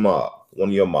go with your mob, one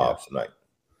of your mobs tonight.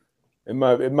 It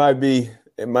might be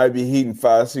Heat and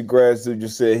 5. I see grads who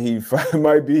just said Heat 5. It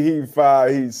might be Heat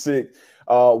 5, Heat 6.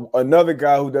 Another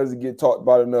guy who doesn't get talked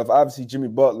about enough, obviously Jimmy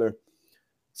Butler,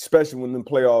 especially when the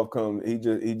playoff comes,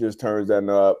 he just turns that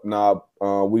knob.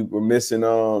 We were missing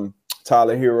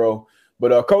Tyler Hero,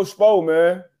 but Coach Spo,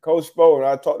 man, and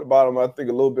I talked about him I think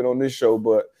a little bit on this show,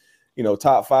 but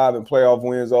top 5 in playoff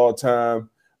wins all time.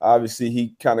 Obviously,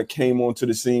 he kind of came onto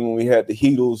the scene when we had the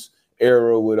Heatles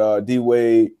era with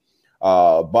D-Wade,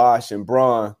 Bosh, and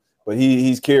Bron. But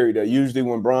he's carried that. Usually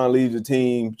when Bron leaves the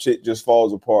team, shit just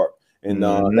falls apart. And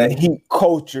that Heat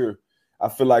culture, I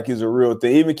feel like, is a real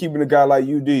thing. Even keeping a guy like UD,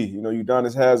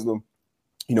 Udonis Haslem,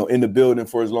 in the building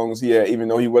for as long as he had, even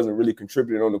though he wasn't really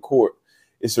contributing on the court.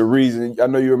 It's a reason. I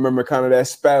know you remember kind of that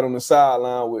spat on the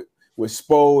sideline with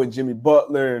Spo and Jimmy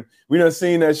Butler. And we done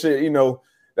seen that shit,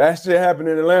 that shit happened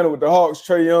in Atlanta with the Hawks,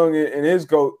 Trae Young and his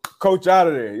coach out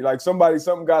of there. Like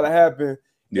something got to happen.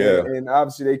 Yeah. And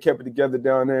obviously they kept it together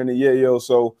down there in the Yayo.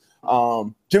 So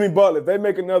Jimmy Butler, if they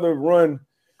make another run,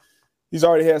 he's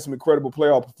already had some incredible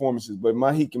playoff performances, but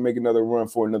my Heat can make another run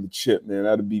for another chip, man.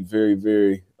 That'd be very,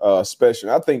 very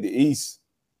special. I think the East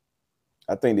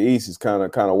is kind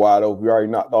of wide open. We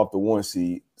already knocked off the 1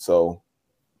 seed. So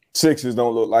Sixers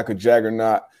don't look like a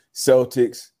juggernaut.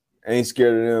 Celtics, ain't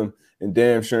scared of them. And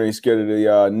damn sure ain't scared of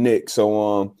the Knicks.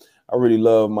 So I really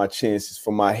love my chances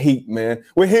for my Heat, man.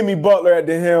 With Hemi Butler at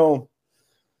the helm,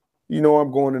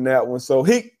 I'm going in that one. So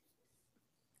Heat.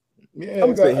 Yeah,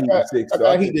 I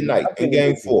got Heat tonight in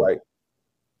game 4. Right.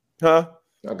 Huh?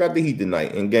 I got the Heat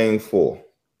tonight in game 4.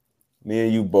 Me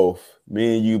and you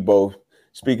both.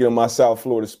 Speaking of my South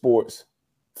Florida sports,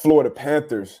 Florida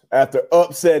Panthers, after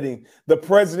upsetting the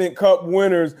President Cup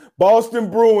winners, Boston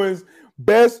Bruins,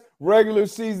 best regular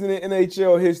season in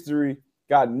NHL history,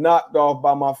 got knocked off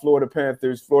by my Florida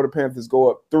Panthers. Florida Panthers go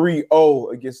up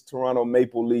 3-0 against Toronto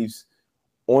Maple Leafs,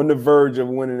 on the verge of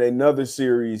winning another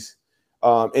series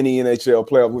in the NHL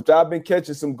playoffs, which I've been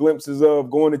catching some glimpses of,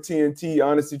 going to TNT,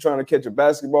 honestly trying to catch a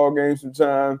basketball game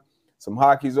sometime. Some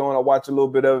hockey's on. I watch a little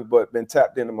bit of it, but been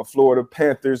tapped into my Florida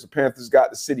Panthers. The Panthers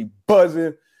got the city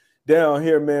buzzing down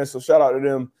here, man. So shout out to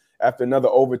them after another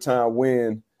overtime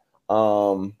win.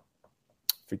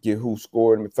 Forget who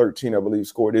scored. Number 13, I believe,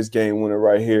 scored this game winner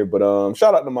right here. But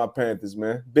shout out to my Panthers,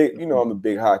 man. Big, I'm a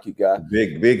big hockey guy.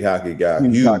 Big hockey guy.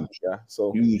 Huge hockey guy.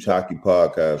 So huge hockey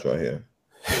podcast right here.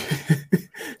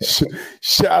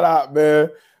 Shout out, man.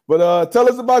 But tell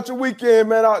us about your weekend,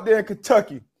 man, out there in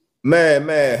Kentucky. Man,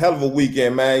 hell of a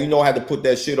weekend, man. You know, I had to put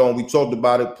that shit on. We talked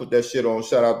about it, put that shit on.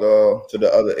 Shout out to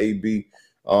the other AB.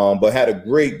 But had a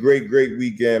great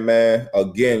weekend, man.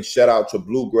 Again, shout out to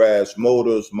Bluegrass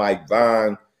Motors, Mike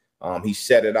Vine. He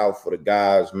set it out for the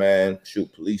guys, man.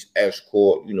 Shoot, police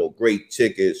escort, you know, great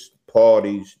tickets,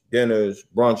 parties, dinners,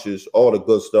 brunches, all the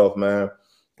good stuff, man.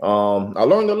 I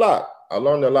learned a lot. It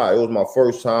was my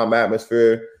first time.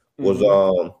 Atmosphere was,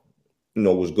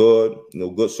 was good. You know,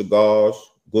 good cigars,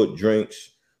 good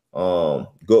drinks,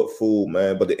 good food,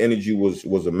 man. But the energy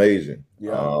was amazing.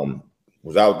 Yeah.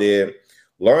 Was out there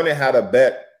learning how to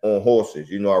bet on horses.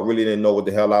 You know, I really didn't know what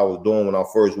the hell I was doing when I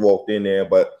first walked in there,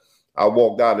 but I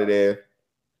walked out of there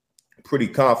pretty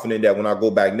confident that when I go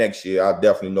back next year, I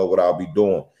definitely know what I'll be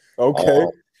doing. Okay.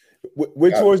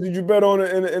 Which horse did you bet on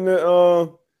in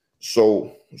the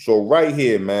So right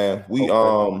here, man, we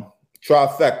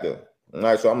trifecta. All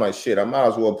right, so I'm like, shit, I might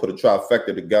as well put a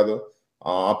trifecta together.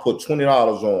 I put $20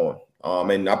 on,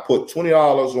 and I put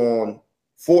 $20 on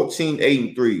 14, 8,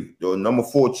 and 3. The number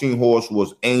 14 horse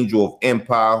was Angel of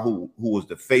Empire, who was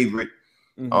the favorite.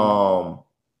 The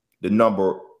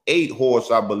number 8 horse,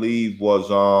 I believe, was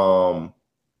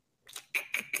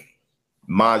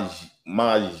Mage.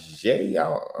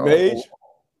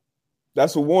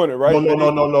 That's a warning, right?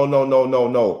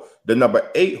 No. The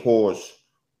number 8 horse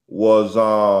was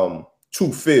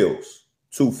Two Fields.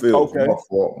 Okay. My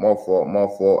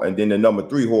fault. And then the number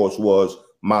 3 horse was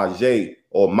Mage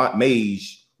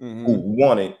Mage, who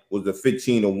won it, was the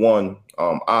 15-1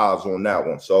 odds on that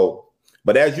one. So,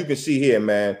 but as you can see here,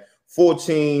 man,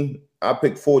 14. I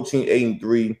picked 14, 8, and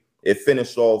 3. It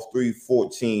finished off 3,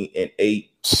 14, and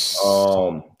 8.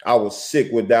 I was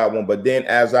sick with that one, but then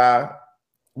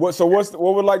what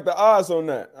would like the odds on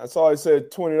that? I saw it said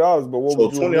 $20, but what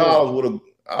would you $20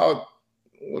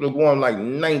 would have gone like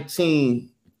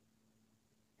 19.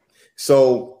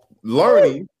 So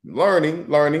learning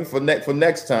for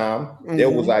next time. There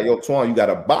was like, yo, Twan, you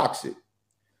gotta box it.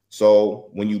 So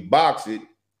when you box it,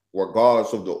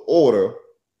 regardless of the order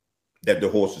that the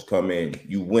horses come in,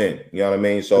 you win. You know what I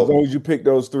mean? So as long as you pick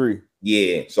those 3.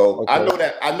 Yeah. So okay.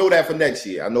 I know that for next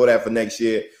year.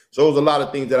 So it was a lot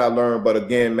of things that I learned. But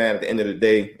again, man, at the end of the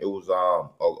day, it was a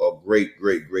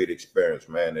great experience,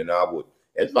 man. And I would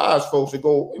advise folks to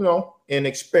go, you know, and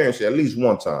experience it at least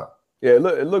one time. Yeah,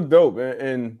 it looked dope.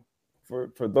 And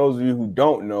for those of you who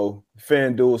don't know,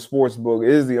 FanDuel Sportsbook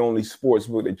is the only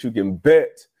sportsbook that you can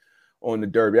bet on the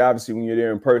Derby. Obviously, when you're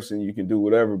there in person, you can do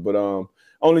whatever, but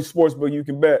only sportsbook you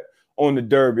can bet on the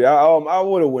Derby. I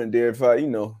would have went there if we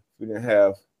didn't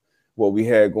have what we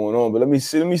had going on. But let me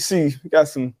see. We got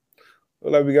some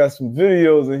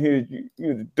videos in here.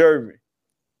 You the Derby.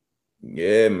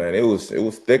 Yeah, man. It was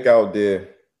thick out there.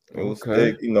 It was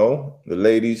thick, you know. The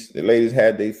ladies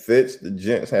had their fits. The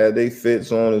gents had their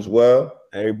fits on as well.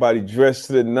 Everybody dressed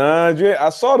to the nines. I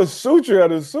saw the suit. You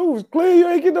had the suit was clean. You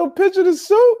ain't get no picture of the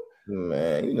suit.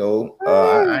 Man, you know,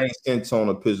 I ain't sent Tone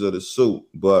a picture of the suit,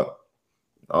 but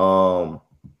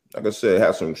like I said, it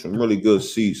had some really good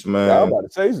seats, man. Yeah, I was about to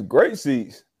say it's great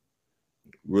seats.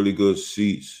 Really good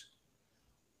seats.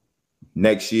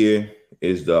 Next year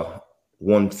is the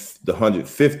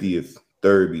 150th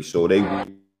Derby, so they will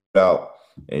out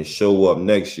and show up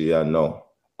next year. I know.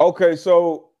 Okay,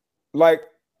 so when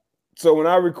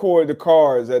I record the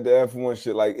cars at the F1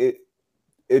 shit, like it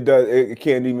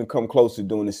can't even come close to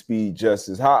doing the speed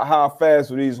justice. How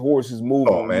fast were these horses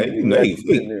moving? Oh man,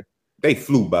 they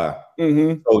flew by.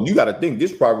 So you got to think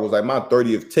this probably was like my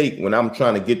 30th take when I'm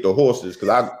trying to get the horses,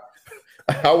 because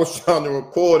I was trying to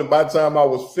record, and by the time I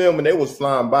was filming, they was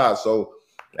flying by. So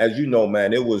as you know,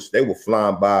 man, they were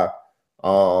flying by.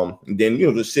 And then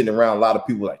just sitting around, a lot of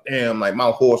people like, damn, like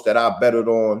my horse that I betted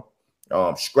on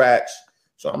scratched.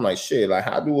 So I'm like, shit, like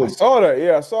how do I saw that?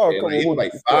 Yeah, I saw it.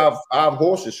 Like five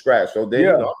horses scratched. So then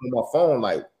I'm on my phone,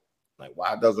 like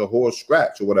why does a horse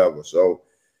scratch or whatever? So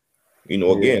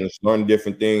again, it's learning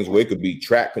different things where it could be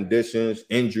track conditions,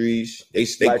 injuries. They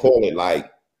call it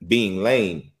like being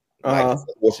lame. Like if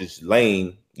the horse is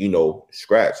lame,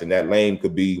 scratch, and that lame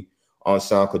could be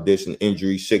unsound condition,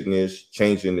 injury, sickness,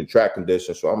 changing the track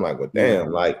condition. So I'm like, well,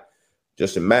 damn, like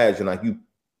just imagine like you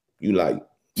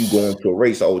go into a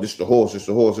race, oh, this is the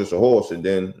horse, and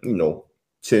then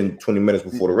 10, 20 minutes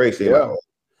before the race, they're like, oh,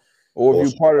 or if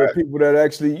you're part of the people that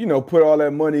actually, put all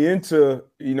that money into,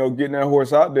 getting that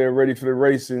horse out there ready for the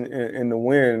race and the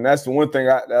win. And that's the one thing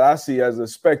that I see as a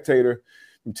spectator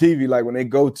from TV, like when they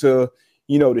go to,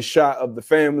 the shot of the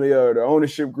family or the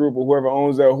ownership group or whoever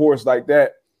owns that horse like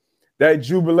that, that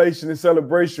jubilation and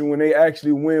celebration when they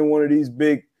actually win one of these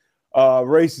big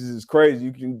races is crazy.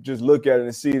 You can just look at it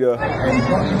and see the. Is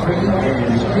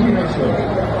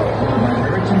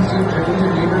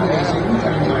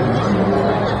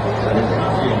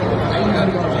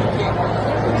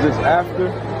this after?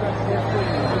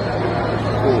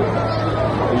 Cool.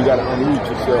 You got to unmute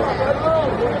yourself.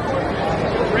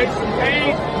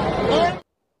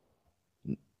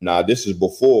 Nah, this is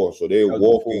before. So they're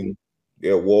walking.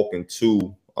 They're walking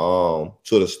to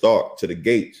the start, to the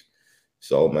gates.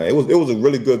 So man, it was a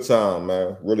really good time,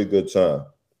 man. Really good time.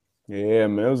 Yeah,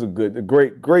 man, it was a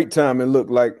great time. It looked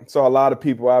like saw a lot of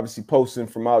people obviously posting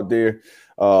from out there.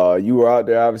 You were out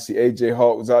there, obviously. AJ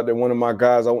Hawk was out there. One of my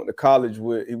guys I went to college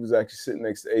with, he was actually sitting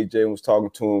next to AJ and was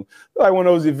talking to him. Like one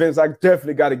of those events I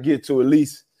definitely got to get to at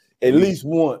least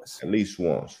once. At least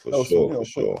once, for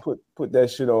sure. Put that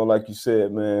shit on, like you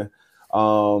said, man.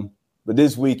 But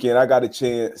this weekend I got a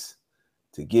chance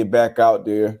to get back out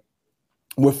there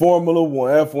with Formula One,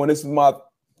 F1. This is my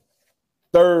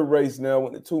third race now. I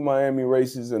went to 2 Miami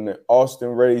races and the Austin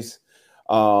race.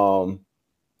 The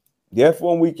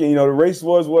F1 weekend, the race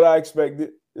was what I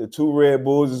expected. The 2 Red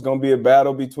Bulls is going to be a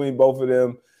battle between both of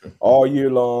them all year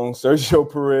long. Sergio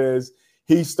Perez,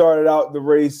 he started out the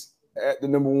race at the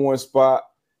number 1 spot.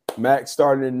 Max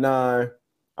started at 9.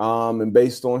 And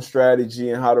based on strategy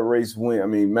and how the race went, I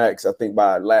mean, Max, I think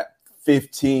by lap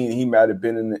 15, he might have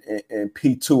been in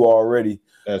P2 already.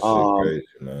 That's crazy,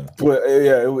 man. But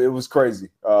yeah, it was crazy.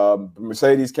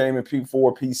 Mercedes came in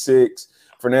P4, P6.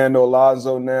 Fernando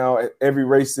Alonso now, every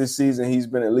race this season, he's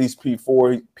been at least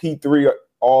P4, P3,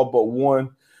 all but 1.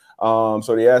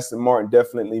 So the Aston Martin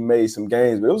definitely made some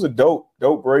gains. But it was a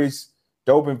dope race,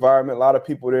 dope environment. A lot of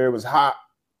people there. It was hot,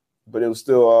 but it was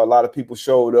still a lot of people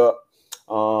showed up.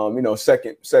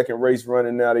 Second race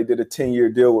running now. They did a 10-year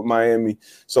deal with Miami.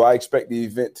 So I expect the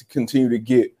event to continue to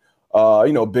get,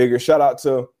 bigger. Shout out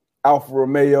to Alfa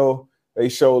Romeo. They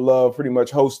showed love, pretty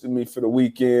much hosted me for the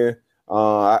weekend.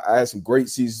 I had some great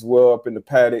seats as well up in the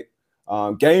paddock.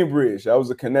 Gamebridge, that was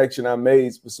a connection I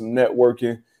made with some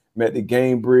networking. Met the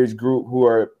Gamebridge group, who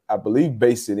are, I believe,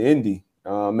 based in Indy.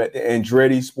 Met the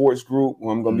Andretti Sports Group, who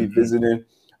I'm going to be visiting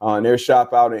their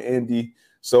shop out in Indy.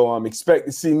 So expect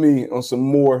to see me on some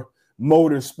more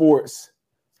motorsports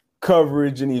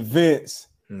coverage and events.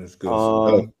 That's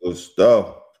good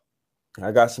stuff.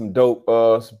 I got some dope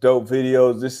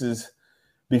videos. This is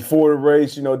before the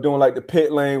race, doing like the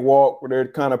pit lane walk where they're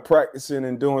kind of practicing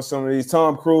and doing some of these.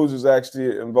 Tom Cruise was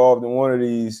actually involved in one of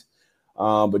these,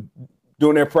 but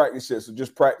doing their practices, so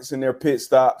just practicing their pit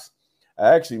stops.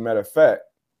 Matter of fact,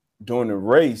 during the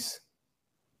race,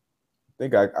 I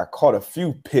think I caught a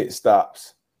few pit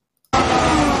stops.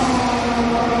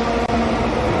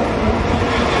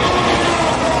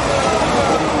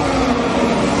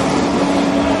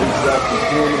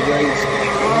 During the race,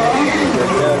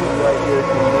 right here,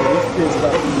 this pit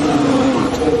stop is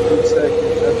 23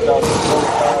 seconds. That's about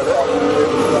 25 out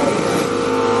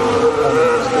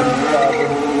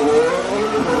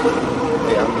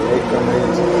they come in.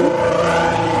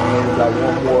 And like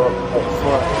one more up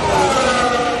front.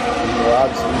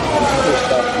 Obviously, this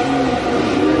stop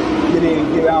get in,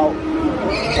 get out.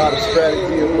 A lot of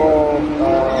strategy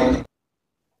involved.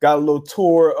 Got a little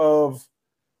tour of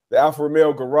the Alfa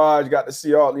Romeo garage. Got to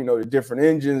see all the different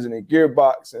engines and the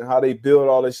gearbox and how they build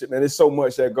all this shit. Man, there's so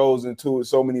much that goes into it.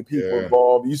 So many people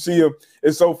involved. You see them.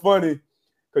 It's so funny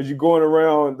because you're going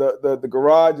around the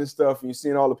garage and stuff, and you're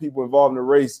seeing all the people involved in the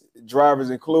race, drivers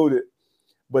included.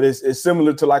 But it's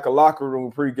similar to like a locker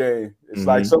room pregame. It's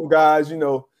like some guys,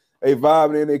 they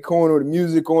vibing in their corner, the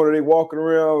music corner, they walking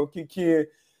around, kicking.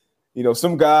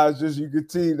 Some guys just, you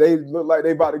could see they look like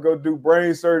they about to go do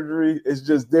brain surgery. It's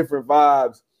just different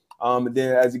vibes. And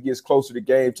then as it gets closer to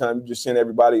game time, you just send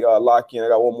everybody lock in. I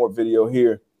got one more video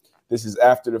here. This is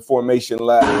after the formation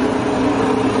lap.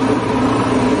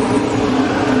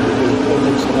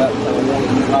 Formation lap, kind of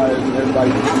warming the tires and everybody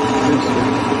gets in position.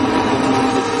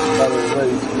 Start of the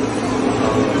race.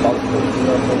 About to go to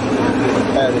the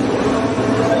paddock.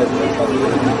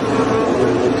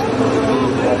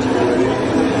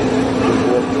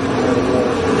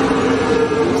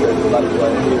 Everybody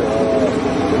right here,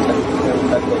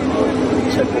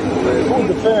 check over the red. Who's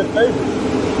the fan favorite?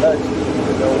 Actually,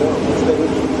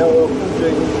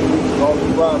 all the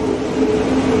drivers.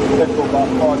 Checo by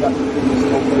far got the biggest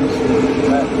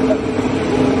ovation.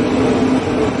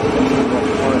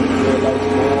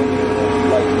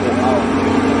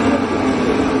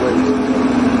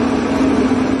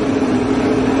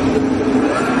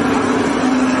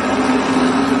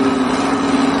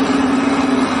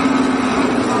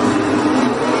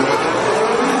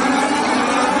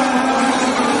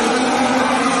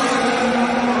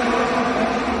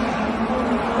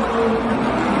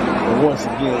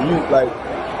 like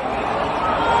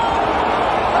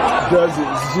does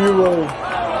it zero.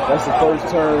 That's the first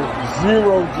term.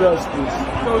 Zero justice.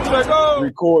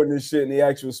 Recording this shit in the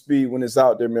actual speed when it's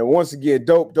out there, man. Once again,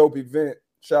 dope event.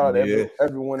 Shout out to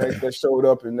everyone that showed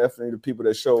up, and definitely the people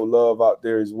that showed love out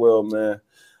there as well, man.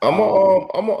 I'm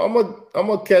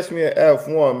gonna catch me at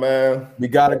F1, man. We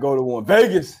gotta go to one.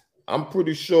 Vegas. I'm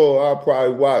pretty sure I'll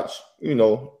probably watch,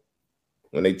 when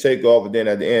they take off, and then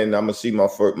at the end, I'm gonna see my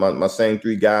same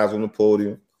three guys on the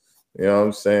podium. You know what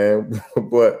I'm saying?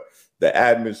 But the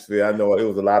atmosphere, I know it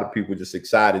was a lot of people just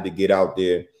excited to get out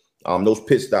there. Those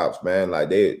pit stops, man, like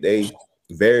they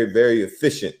very, very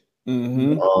efficient.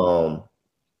 On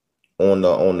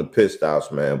the pit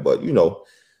stops, man. But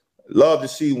love to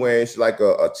see when it's like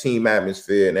a team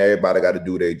atmosphere and everybody got to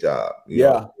do their job. You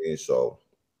know what I mean? So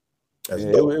that's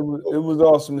dope. It was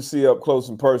awesome to see up close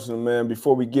and personal, man.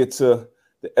 Before we get to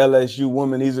the LSU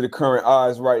women, these are the current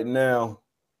odds right now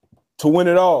to win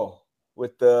it all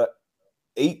with the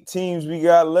 8 teams we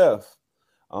got left.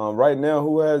 Right now,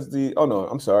 who has the – oh, no,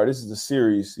 I'm sorry. This is the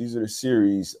series. These are the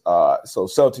series. So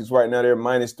Celtics right now, they're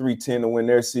minus 310 to win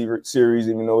their series,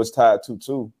 even though it's tied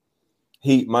 2-2.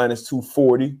 Heat minus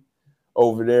 240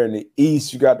 over there in the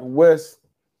East. You got the West.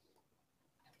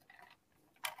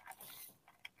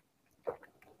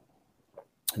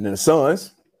 And then the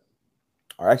Suns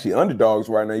are actually underdogs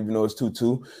right now, even though it's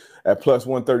 2-2, at plus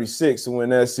 136 to win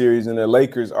that series. And the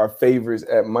Lakers are favorites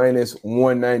at minus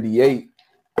 198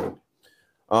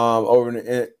 over in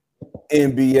the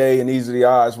NBA. And these are the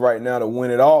odds right now to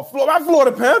win it all. My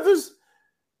Florida Panthers,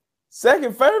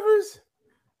 second favorites.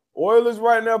 Oilers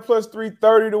right now plus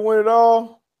 330 to win it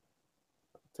all.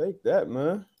 Take that,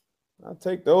 man. I'll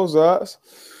take those odds.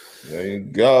 There you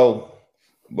go.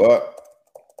 But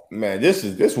man, this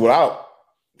is what I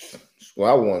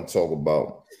want to talk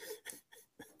about.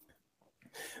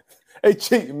 They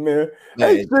cheating, man.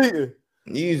 They cheating.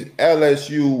 These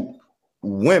LSU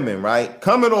women, right?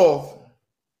 Coming off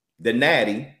the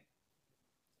natty.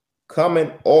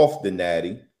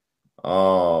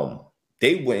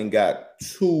 They went and got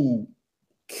 2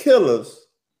 killers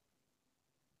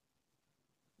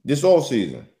this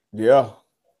offseason. Yeah.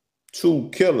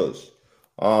 2 killers.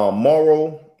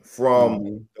 Morrow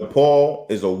from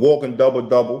DePaul is a walking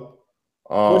double-double.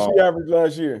 What's she average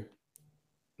last year?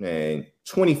 Man,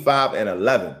 25 and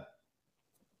 11.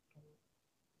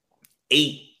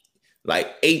 8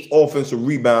 offensive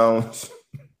rebounds.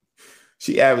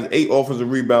 She averaged 8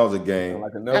 offensive rebounds a game.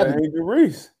 Like another Angel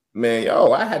Reese. Man,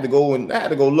 I had to go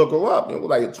look her up. It was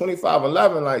like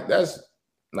 25-11, like that's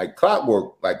like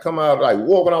clockwork. Like come out, like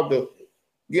walking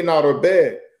getting out of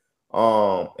bed.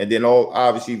 And then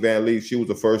obviously Van Leaf, she was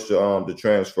the first to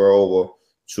transfer over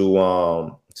to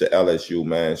LSU,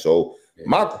 man. So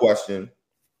my question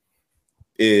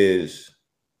is,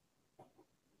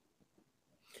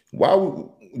 why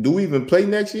do we even play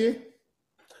next year?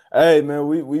 Hey man,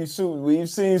 we've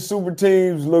seen super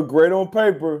teams look great on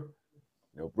paper.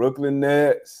 Brooklyn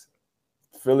Nets,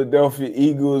 Philadelphia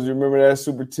Eagles, remember that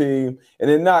super team, and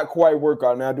it not quite work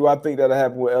out. Now, do I think that'll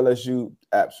happen with LSU?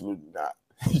 Absolutely not.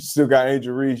 You still got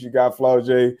Angel Reese, you got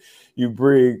Flaugier, you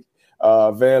bring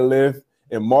Van Lith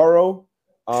and Morrow.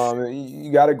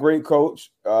 You got a great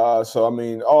coach. So I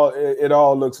mean, it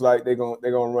all looks like they're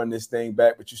gonna run this thing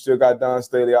back. But you still got Don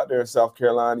Staley out there in South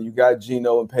Carolina. You got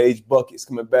Gino and Paige Buckets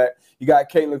coming back. You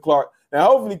got Caitlin Clark. Now,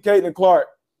 hopefully, Caitlin Clark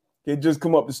can just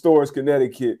come up to Storrs,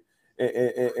 Connecticut,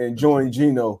 and join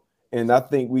Gino. And I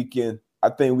think we can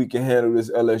handle this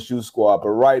LSU squad. But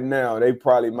right now, they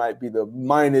probably might be the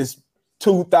minus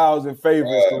 2,000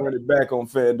 favorites to run it back on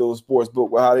FanDuel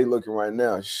Sportsbook with how they looking right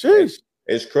now. Sheesh.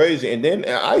 It's crazy. And then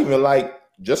I even like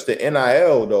just the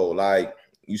NIL though. Like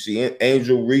you see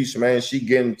Angel Reese, man, she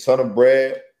getting a ton of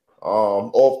bread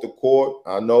off the court.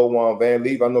 I know Van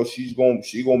Leaf, I know she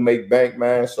gonna make bank,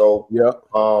 man. So yeah,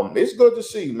 it's good to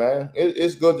see, man.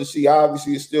 It's good to see.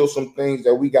 Obviously, it's still some things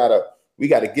that we gotta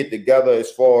get together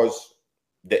as far as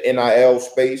the NIL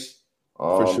space.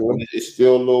 For sure. It's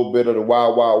still a little bit of the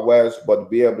wild, wild west, but to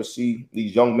be able to see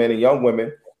these young men and young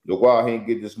women to go out here and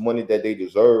get this money that they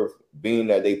deserve, being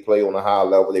that they play on a high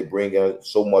level, they bring in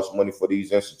so much money for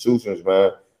these institutions,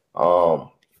 man.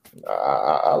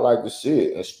 I like to see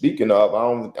it. And speaking of, I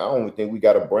don't think we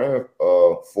got a brand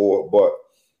for it, but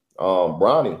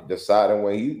Bronny deciding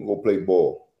when he can go play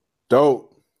ball.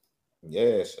 Dope.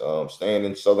 Yes, staying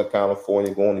in Southern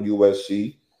California, going to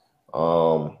USC.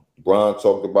 Bron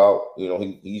talked about,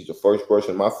 he's the first person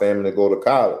in my family to go to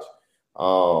college.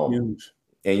 Huge.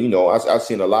 And, I've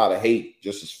seen a lot of hate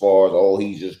just as far as,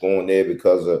 he's just going there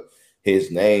because of his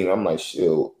name. I'm like, shit,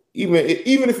 even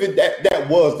if that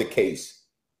was the case,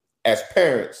 as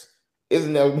parents,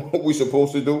 Isn't that what we're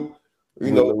supposed to do?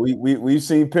 You know, we've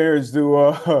seen parents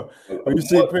do. We've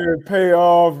seen parents pay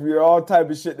off, all type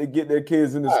of shit to get their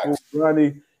kids into school.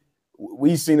 Ronnie,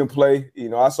 we seen him play. You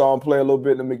know, I saw him play a little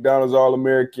bit in the McDonald's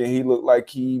All-American. He looked like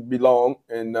he belonged.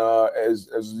 And as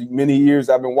many years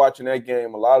I've been watching that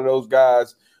game, a lot of those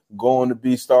guys going to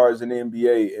be stars in the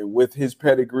NBA. And with his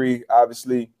pedigree,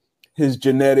 obviously, his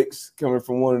genetics coming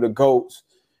from one of the GOATs,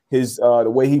 his the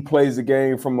way he plays the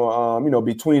game from a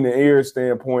between the ears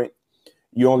standpoint,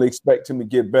 you only expect him to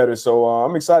get better. So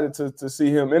I'm excited to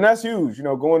see him, and that's huge. You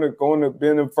know, going to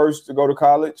being the first to go to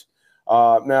college.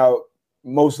 Now,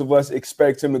 most of us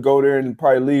expect him to go there and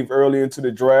probably leave early into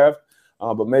the draft,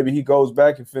 but maybe he goes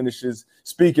back and finishes.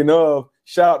 Speaking of,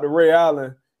 shout out to Ray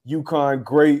Allen, UConn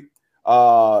great.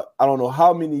 I don't know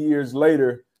how many years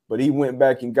later, but he went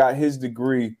back and got his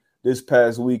degree this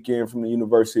past weekend from the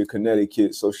University of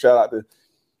Connecticut. So shout out to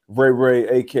Ray,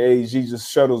 aka Jesus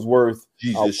Shuttlesworth.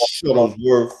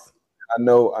 Shuttlesworth. I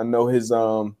know his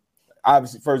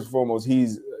obviously first and foremost,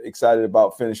 he's excited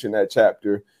about finishing that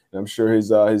chapter. And I'm sure his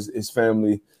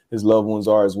family, his loved ones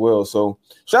are as well. So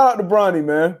shout out to Bronny,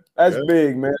 man. That's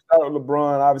big, man. Shout out to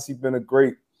LeBron. Obviously been a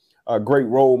great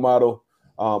role model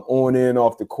on and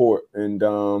off the court. And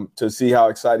to see how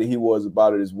excited he was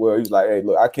about it as well. He was like, hey,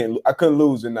 look, I couldn't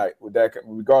lose tonight with that.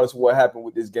 Regardless of what happened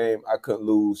with this game, I couldn't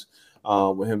lose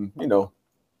with him,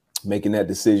 making that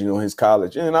decision on his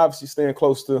college. And obviously staying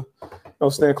close to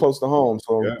home.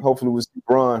 So hopefully we'll see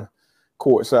Bron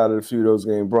courtside at a few of those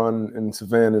games, Bron and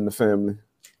Savannah and the family.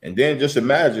 And then just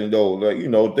imagine, though, like,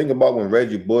 think about when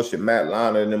Reggie Bush and Matt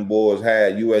Leinart and them boys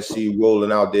had USC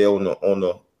rolling out there on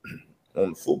the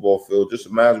football field. Just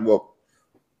imagine what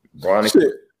Bronny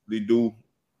could do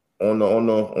on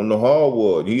the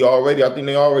hardwood. I think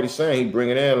they already saying he bring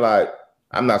it in, like,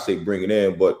 I'm not saying bring it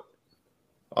in, but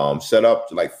set up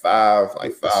to like five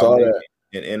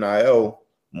in NIL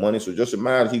money. So just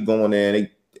imagine he going there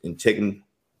and taking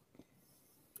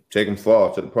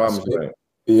far to the promised land.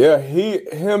 Yeah,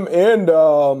 him and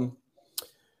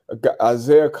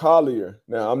Isaiah Collier.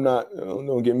 Now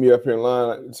don't get me up here in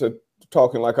line to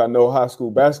talking like I know high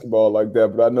school basketball like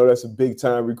that, but I know that's a big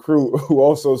time recruit who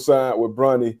also signed with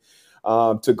Bronny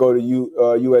to go to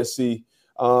USC.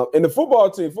 And the football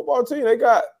team, they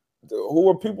got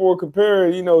people were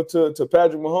comparing, to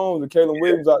Patrick Mahomes and Caleb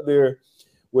Williams out there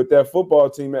with that football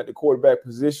team at the quarterback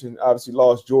position. Obviously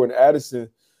lost Jordan Addison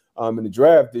in the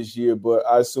draft this year, but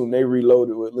I assume they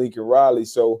reloaded with Lincoln Riley.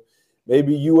 So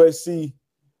maybe USC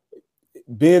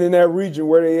being in that region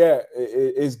where they at,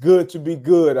 it's good to be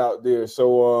good out there.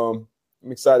 So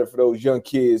I'm excited for those young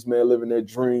kids, man, living their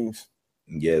dreams.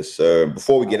 Yes, sir.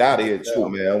 Before we get out of here, too,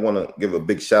 man, I want to give a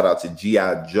big shout out to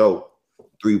G.I. Joe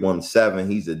 317.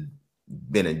 He's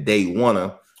been a day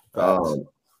oneer.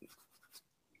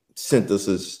 Sent us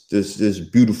this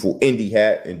beautiful Indy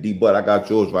hat, and D-Butt, I got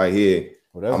yours right here.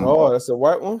 Well, that's hard. That's a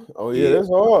white one? Oh, yeah, that's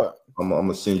hard. I'm going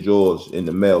to send yours in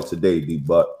the mail today,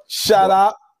 D-Butt. Shout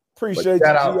out. Appreciate you,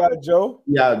 G.I. Joe.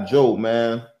 G.I. Joe,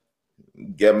 man.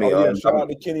 Get me shout out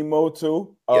to Kenny Moe,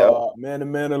 too.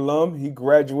 Man alum. He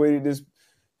graduated this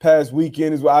past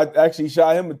weekend. I actually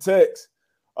shot him a text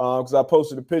because I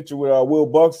posted a picture with Will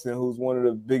Buxton, who's one of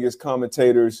the biggest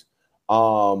commentators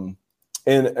in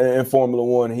Formula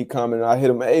One. He commented, I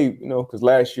hit him, hey, because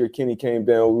last year Kenny came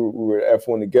down, we were at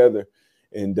F1 together.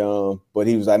 And but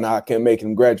he was like, nah, I can't make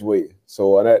him graduate.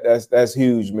 So that's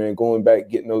huge, man. Going back,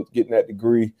 getting that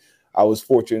degree. I was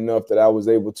fortunate enough that I was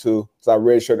able to. So I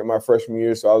redshirted my freshman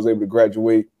year, so I was able to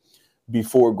graduate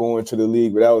before going to the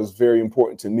league. But that was very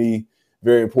important to me,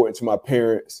 very important to my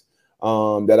parents.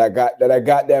 That I got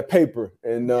that paper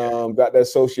and got that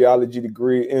sociology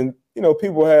degree. And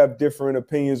people have different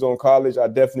opinions on college. I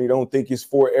definitely don't think it's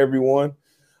for everyone.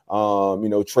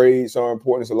 Trades are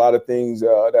important. There's a lot of things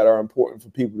that are important for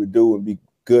people to do and be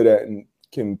good at and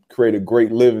can create a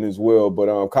great living as well.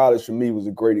 But college for me was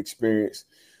a great experience,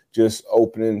 just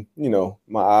opening,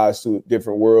 my eyes to a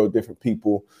different world, different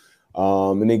people.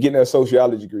 And then getting that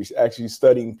sociology degree, actually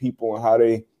studying people and how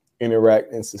they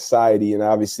interact in society. And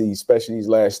obviously, especially these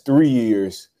last 3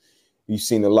 years, you've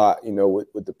seen a lot,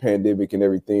 with the pandemic and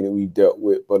everything that we've dealt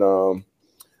with. But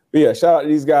yeah, shout out to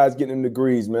these guys getting them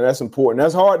degrees, man. That's important.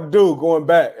 That's hard to do going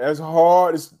back. That's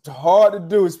hard. It's hard to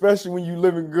do, especially when you're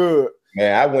living good.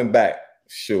 Man, I went back.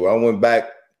 Sure. I went back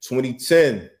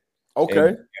 2010. Okay.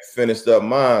 And finished up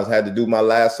mine. Had to do my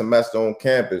last semester on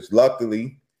campus.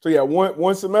 Luckily. So yeah,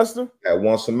 one semester? I had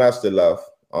one semester left.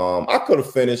 I could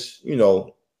have finished,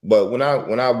 but when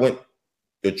I went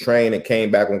to train and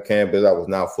came back on campus, I was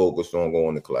not focused on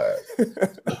going to class.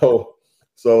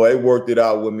 So it worked it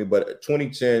out with me. But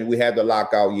 2010, we had the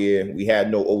lockout year. We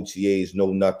had no OTAs, no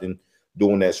nothing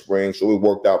during that spring. So it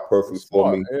worked out perfectly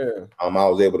for me. Yeah. I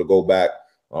was able to go back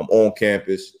on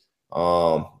campus.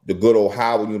 The good old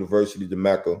Howard University, the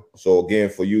Mecca. So again,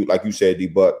 for you, like you said, D,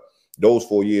 but those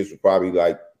 4 years were probably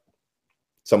like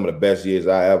some of the best years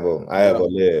I ever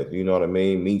lived. You know what I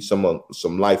mean? Meet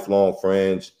some lifelong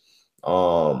friends.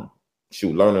 Learning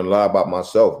a lot about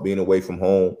myself, being away from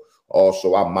home.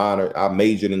 Also, I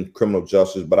majored in criminal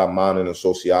justice, but I minored in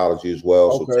sociology as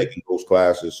well. Okay. So taking those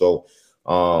classes. So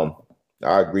I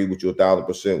agree with you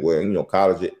 1,000%. Where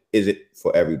college isn't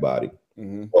for everybody,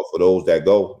 but for those that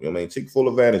go, take full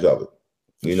advantage of it.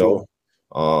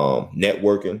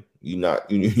 Networking. You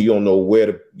don't know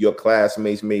where your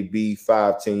classmates may be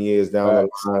 5-10 years down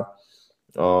the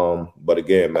line. But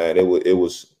again, man, it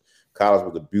was college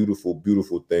was a beautiful,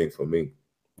 beautiful thing for me.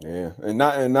 Yeah, and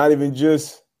not even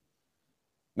just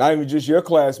your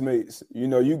classmates.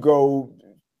 You go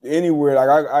anywhere.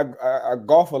 Like I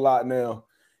golf a lot now,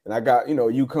 and I got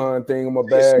UConn thing in my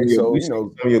bag. So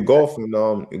your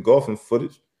golfing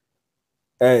footage.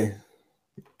 Hey,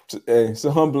 it's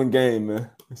a humbling game, man.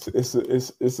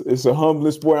 It's a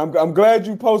humbling sport. I'm glad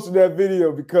you posted that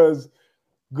video because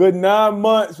good 9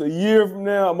 months, a year from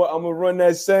now, I'm gonna run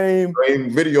that same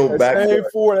video back. That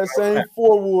same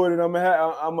forward, and I'm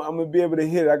gonna be able to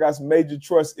hit it. I got some major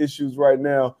trust issues right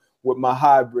now with my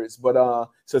hybrids, but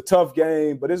it's a tough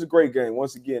game, but it's a great game.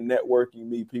 Once again, networking,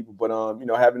 meet people, but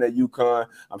having that UConn,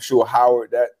 I'm sure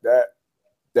Howard,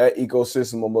 that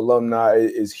ecosystem of alumni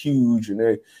is huge, and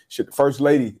the first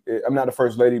lady. I'm not the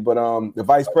first lady, but the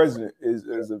vice president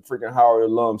is a freaking Howard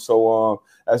alum. So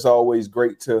that's always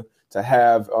great to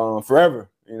have forever.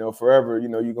 Forever.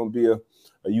 You're gonna be a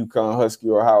UConn Husky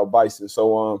or a Howard Bison.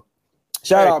 So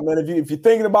shout out, man. If you're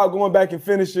thinking about going back and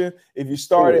finishing, if you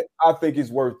started, I think it's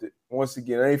worth it. Once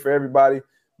again, it ain't for everybody,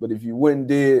 but if you went and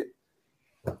did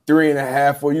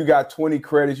 3.5, or you got 20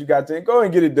 credits, you got 10, go ahead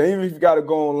and get it done. Even if you got to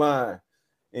go online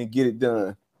and get it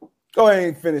done. Go ahead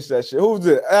and finish that shit. Who's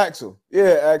it? Axel.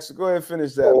 Yeah, Axel. Go ahead and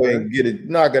finish that. Go ahead and get it.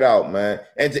 Knock it out, man.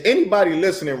 And to anybody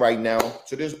listening right now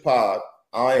to this pod,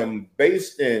 I am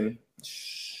based in,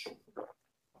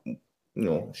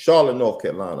 Charlotte, North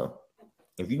Carolina.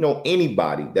 If you know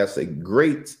anybody that's a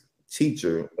great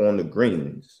teacher on the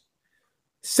greens,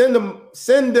 send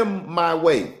them my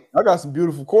way. I got some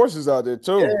beautiful courses out there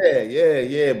too.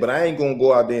 Yeah. But I ain't gonna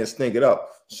go out there and stink it up.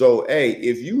 So, hey,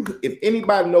 if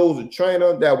anybody knows a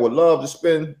trainer that would love to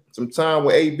spend some time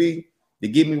with AB to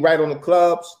get me right on the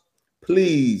clubs,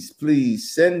 please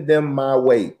send them my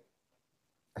way.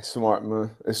 It's smart,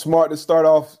 man. It's smart to start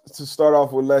off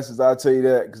with lessons. I'll tell you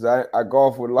that because I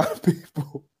golf with a lot of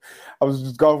people. I was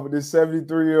just golfing with this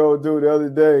 73-year-old dude the other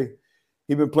day.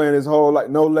 He been playing his whole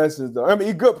no lessons though. I mean,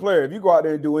 he's a good player. If you go out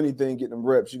there and do anything, get them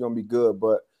reps, you're gonna be good.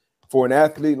 But for an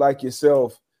athlete like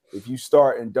yourself, if you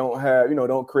start and don't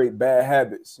don't create bad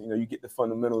habits, you get the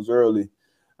fundamentals early,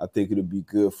 I think it'll be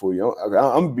good for you. I'm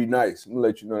gonna be nice. I'm gonna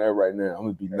let you know that right now. I'm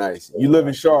gonna be nice. You live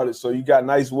in Charlotte, so you got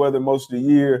nice weather most of the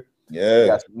year. Yeah, you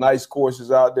got some nice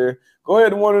courses out there. Go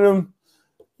ahead and one of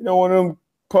them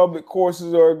public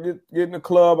courses or get in the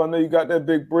club. I know you got that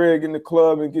big bread in the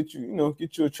club and get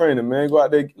you a trainer, man. Go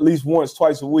out there at least once,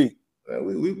 twice a week.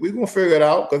 We gonna figure it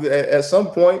out because at some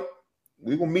point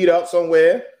we gonna meet up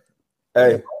somewhere.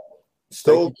 Hey,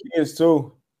 take your kids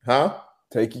too. Huh?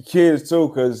 Take your kids too,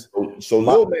 because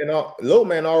Lil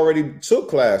Man already took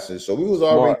classes, so he was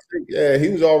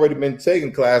already been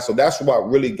taking classes. So that's what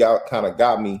really got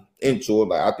me into it.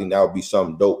 Like I think that would be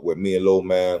something dope with me and Lil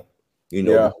Man.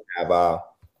 Have our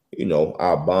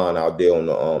bond out there on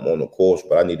the course,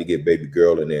 but I need to get baby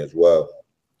girl in there as well.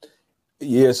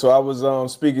 Yeah, so I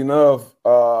was speaking of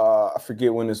I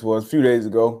forget when this was, a few days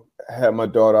ago. I had my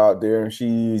daughter out there and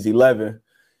she's 11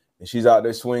 and she's out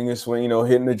there swinging,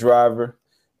 hitting the driver.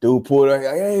 Dude pulled her,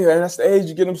 hey, man, that's the age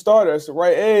you get them started. That's the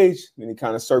right age. Then he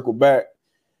kind of circled back.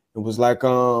 It was like, I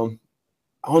don't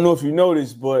know if you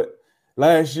noticed, but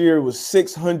last year it was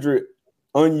 600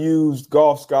 unused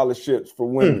golf scholarships for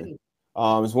women.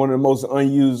 It's one of the most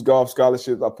unused golf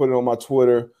scholarships. I put it on my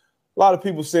Twitter. A lot of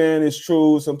people saying it's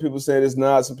true. Some people saying it's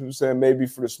not. Some people saying maybe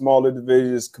for the smaller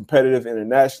divisions, it's competitive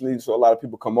internationally, so a lot of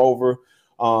people come over.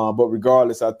 But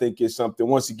regardless, I think it's something,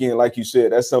 once again, like you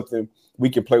said, that's something we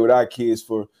can play with our kids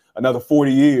for another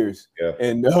 40 years. Yeah.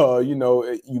 And,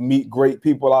 you meet great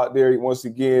people out there, once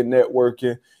again,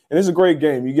 networking. And it's a great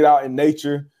game. You get out in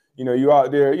nature. You're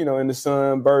out there, in the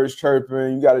sun, birds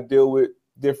chirping. You got to deal with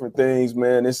different things,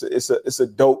 man. It's a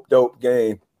dope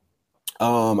game.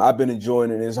 I've been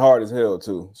enjoying it. It's hard as hell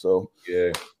too. So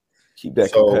yeah, keep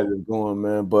that competitive going,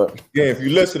 man. But yeah, if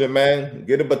you're listening, man,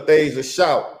 get the Betheas a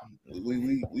shout.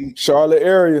 We Charlotte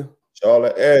area,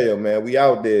 man. We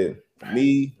out there.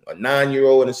 Me, a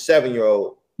 9-year-old and a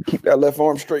 7-year-old. Keep that left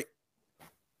arm straight.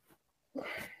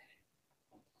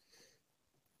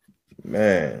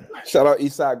 Man. Shout out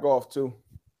Eastside Golf too.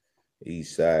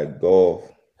 Eastside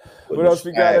Golf. What else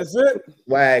we got? That's it.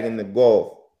 Swag in the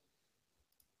golf.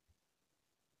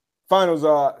 Finals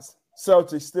odds.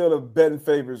 Celtics still the betting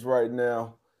favorites right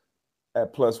now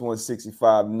at plus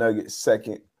 165. Nuggets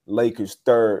second. Lakers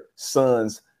third.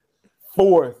 Suns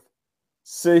fourth.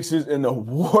 Sixers and the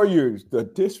Warriors. The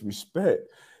disrespect.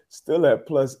 Still at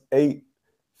plus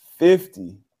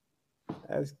 850.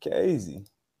 That's crazy.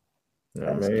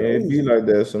 Yeah, man, it be like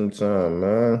that sometime,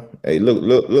 man. Hey,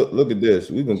 look at this.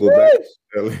 We can go back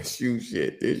to LSU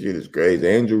shit. This shit is crazy.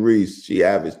 Angel Reese, she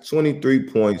averaged 23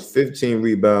 points, 15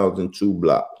 rebounds, and 2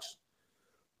 blocks.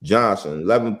 Johnson,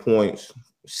 11 points,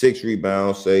 6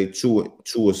 rebounds, say two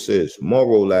assists.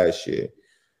 Morrow last year,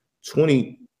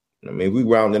 we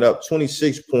rounded up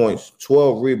 26 points,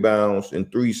 12 rebounds,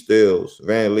 and 3 steals.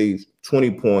 Van Lee,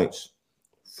 20 points,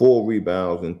 4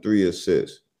 rebounds, and 3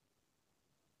 assists.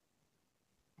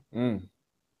 We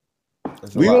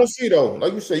gonna see though.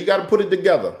 Like you said, you got to put it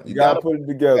together. You got to put it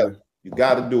together. You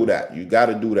got to do that. You got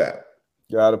to do that.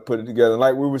 Got to put it together.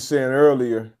 Like we were saying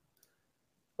earlier,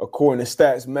 according to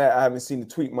Stats Matt, I haven't seen the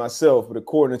tweet myself, but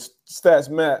according to Stats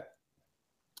Matt,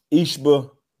 Ishbi,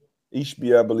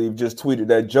 I believe, just tweeted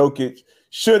that Jokic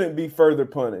shouldn't be further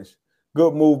punished.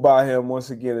 Good move by him. Once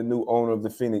again, a new owner of the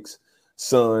Phoenix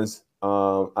Suns.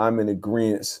 I'm in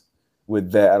agreement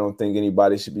with that. I don't think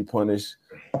anybody should be punished.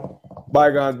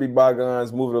 Bygones be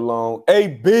bygones. Move it along.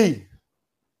 AB,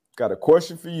 got a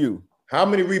question for you. How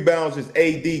many rebounds is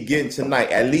AD getting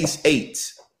tonight? At least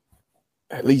 8.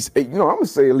 At least 8. I'm gonna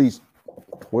say at least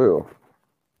 12.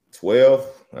 12.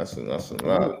 That's a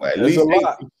lot. At least 8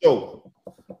 for sure.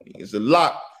 It's a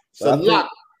lot. It's a lot.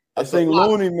 I think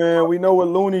Looney, man. We know what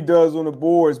Looney does on the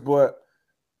boards, but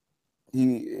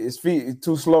his feet is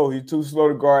too slow. He's too slow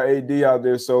to guard AD out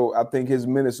there. So I think his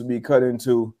minutes will be cut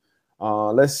into.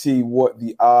 Let's see what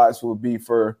the odds will be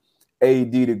for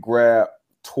AD to grab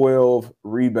 12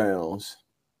 rebounds.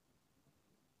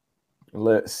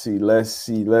 Let's see.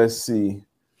 12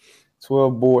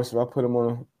 boards. If I put him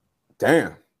on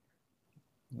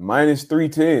minus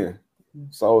 310.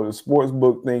 So the sports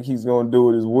book think he's going to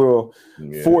do it as well.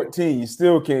 Yeah. 14, you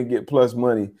still can't get plus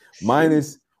money.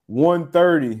 Minus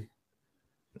 130.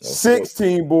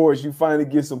 16 boards, you finally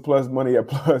get some plus money at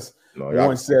plus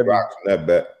 170. That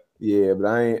bet. Yeah, but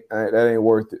that ain't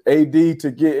worth it. AD to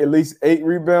get at least 8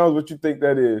 rebounds, what you think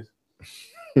that is?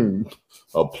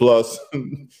 A plus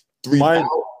 3.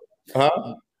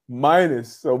 Huh?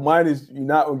 Minus. So minus, you're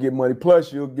not going to get money.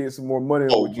 Plus, you'll get some more money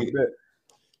on what you bet.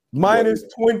 Minus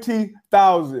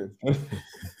 20,000.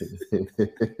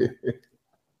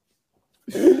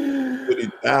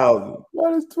 20,000.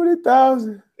 Minus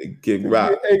 20,000. Kick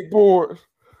rock. 8 boards.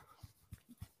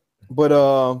 But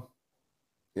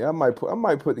yeah, I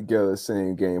might put together the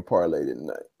same game parlay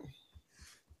tonight.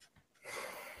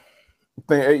 You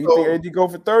think AD go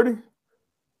for 30?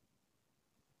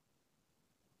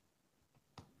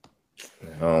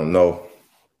 I don't know.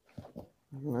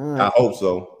 Right. I hope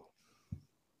so.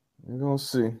 We're gonna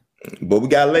see. But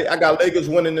I got Lakers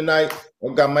winning tonight.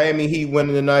 I got Miami Heat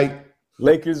winning tonight.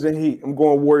 Lakers and Heat. I'm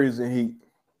going Warriors and Heat.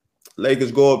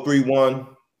 Lakers go up 3-1.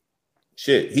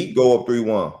 Shit, Heat go up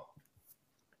 3-1.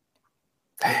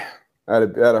 Damn.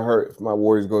 That'd hurt if my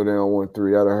Warriors go down 1-3.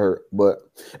 That'd hurt. But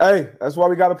hey, that's why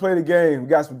we got to play the game. We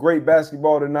got some great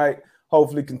basketball tonight.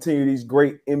 Hopefully continue these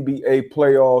great NBA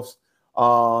playoffs.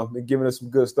 And giving us some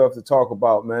good stuff to talk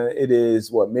about, man. It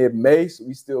is mid-May, so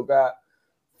we still got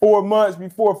 4 months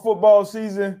before football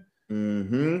season.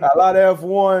 Mm-hmm. A lot of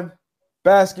F1,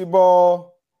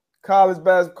 basketball, college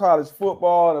basketball, college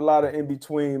football, and a lot of in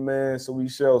between, man. So we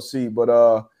shall see. But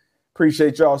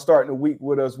appreciate y'all starting the week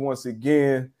with us once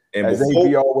again. And as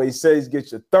AB always says,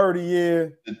 get your 30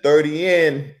 in. The 30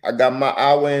 in. I got my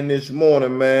hour in this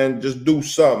morning, man. Just do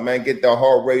something, man. Get that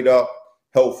heart rate up.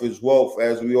 Health is wealth,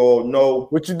 as we all know.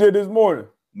 What you did this morning?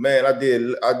 Man, I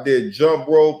did jump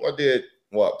rope. I did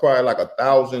probably like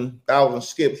 1,000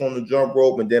 skips on the jump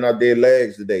rope, and then I did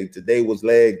legs today. Today was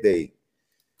leg day.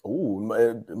 Ooh,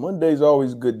 Monday's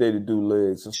always a good day to do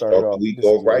legs. So start off. We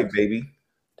go right, baby.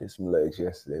 Did some legs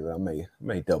yesterday, but I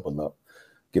may double up.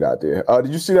 Get out there.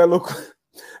 Did you see that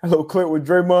little clip with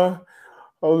Draymond?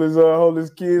 Hold his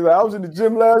kids. I was in the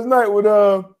gym last night with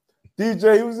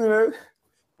DJ. He was in there.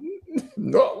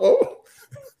 No,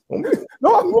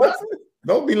 I wasn't.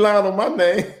 Don't be lying on my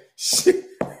name. Shit.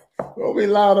 Don't be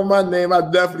loud on my name. I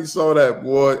definitely saw that,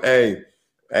 boy. Hey,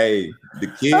 the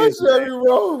kids. I you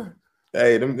rolling.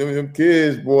 Hey, them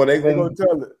kids, boy, they gonna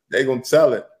tell it. They gonna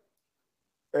tell it.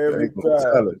 Every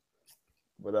time.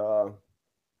 But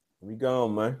we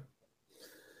gone, man.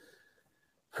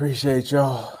 Appreciate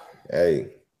y'all.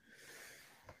 Hey.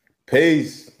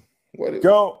 Peace.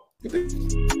 Go.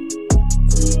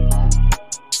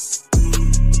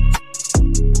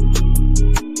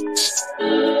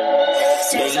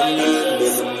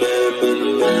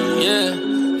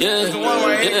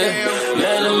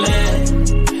 Man to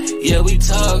man, yeah, we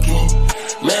talking.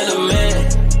 Man to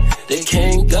man, they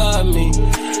can't guard me.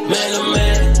 Man to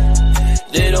man,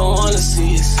 they don't wanna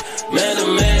see us. Man to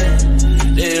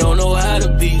man, they don't know how to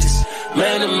beat us.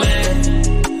 Man to man,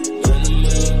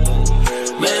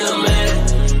 man to man,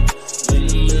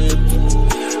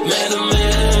 man to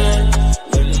man,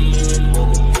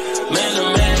 man to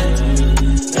man,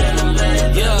 man to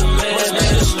man, yeah, man,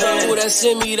 the struggle that's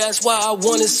in me, that's why I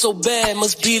want it so bad.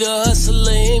 Must be the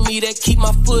hustler in me that keep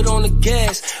my foot on the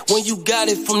gas. When you got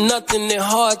it from nothing, then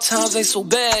hard times ain't so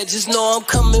bad. Just know I'm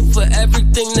coming for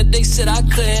everything that they said I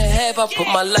couldn't have. I put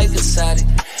my life beside it,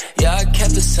 yeah, I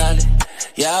kept it solid.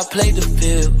 Yeah, I played the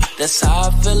field, that's how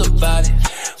I feel about it.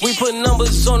 We put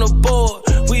numbers on the board,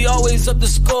 we always up the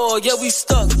score. Yeah, we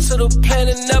stuck to the plan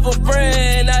and never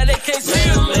ran. Now they can't see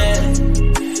it,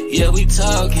 man. Yeah, we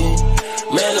talking,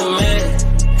 man to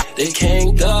man, they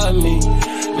can't guard me.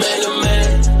 Man to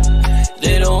man,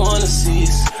 they don't wanna see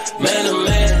us. Man to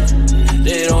man,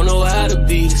 they don't know how to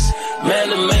beat us. Man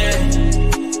to man,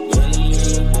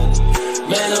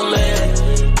 man to man,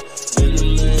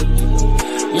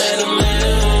 man to man.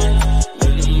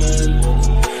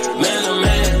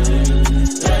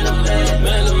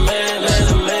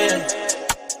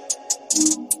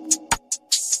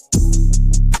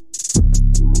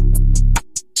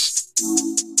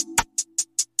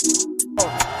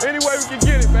 Any way we can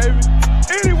get it, baby.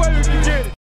 Any way we can get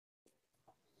it.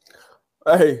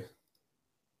 Hey,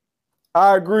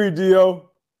 I agree,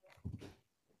 Dio.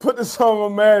 Put the song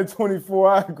on Madden 24.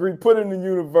 I agree. Put it in the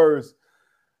universe.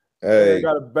 Hey, I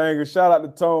got a banger. Shout out to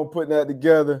Tone putting that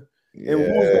together. Yeah. And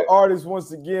who's the artist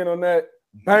once again on that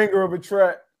banger of a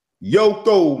track?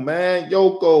 Yoko, man.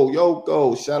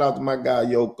 Yoko. Shout out to my guy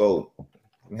Yoko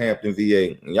from Hampton,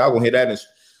 VA. And y'all gonna hear that.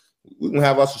 We're gonna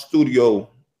have us a studio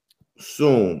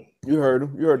soon. You heard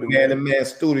him. You heard him. Man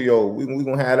studio. We're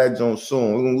gonna have that joint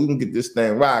soon. We're gonna get this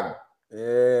thing rocking.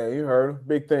 Yeah, you heard him.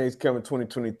 Big things coming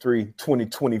 2023,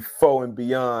 2024, and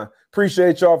beyond.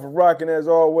 Appreciate y'all for rocking as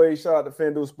always. Shout out to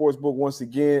FanDuel Sportsbook once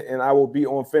again. And I will be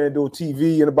on FanDuel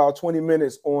TV in about 20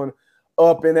 minutes on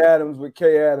Up and Adams with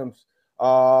K Adams.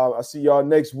 I see y'all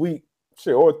next week.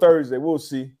 Shit, or Thursday. We'll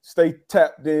see. Stay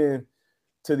tapped in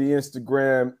to the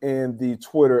Instagram and the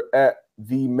Twitter at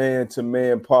the Man to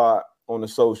Man Pod on the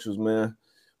socials, man.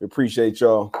 We appreciate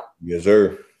y'all. Yes,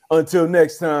 sir. Until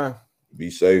next time. Be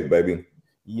safe, baby.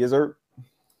 Yes, sir.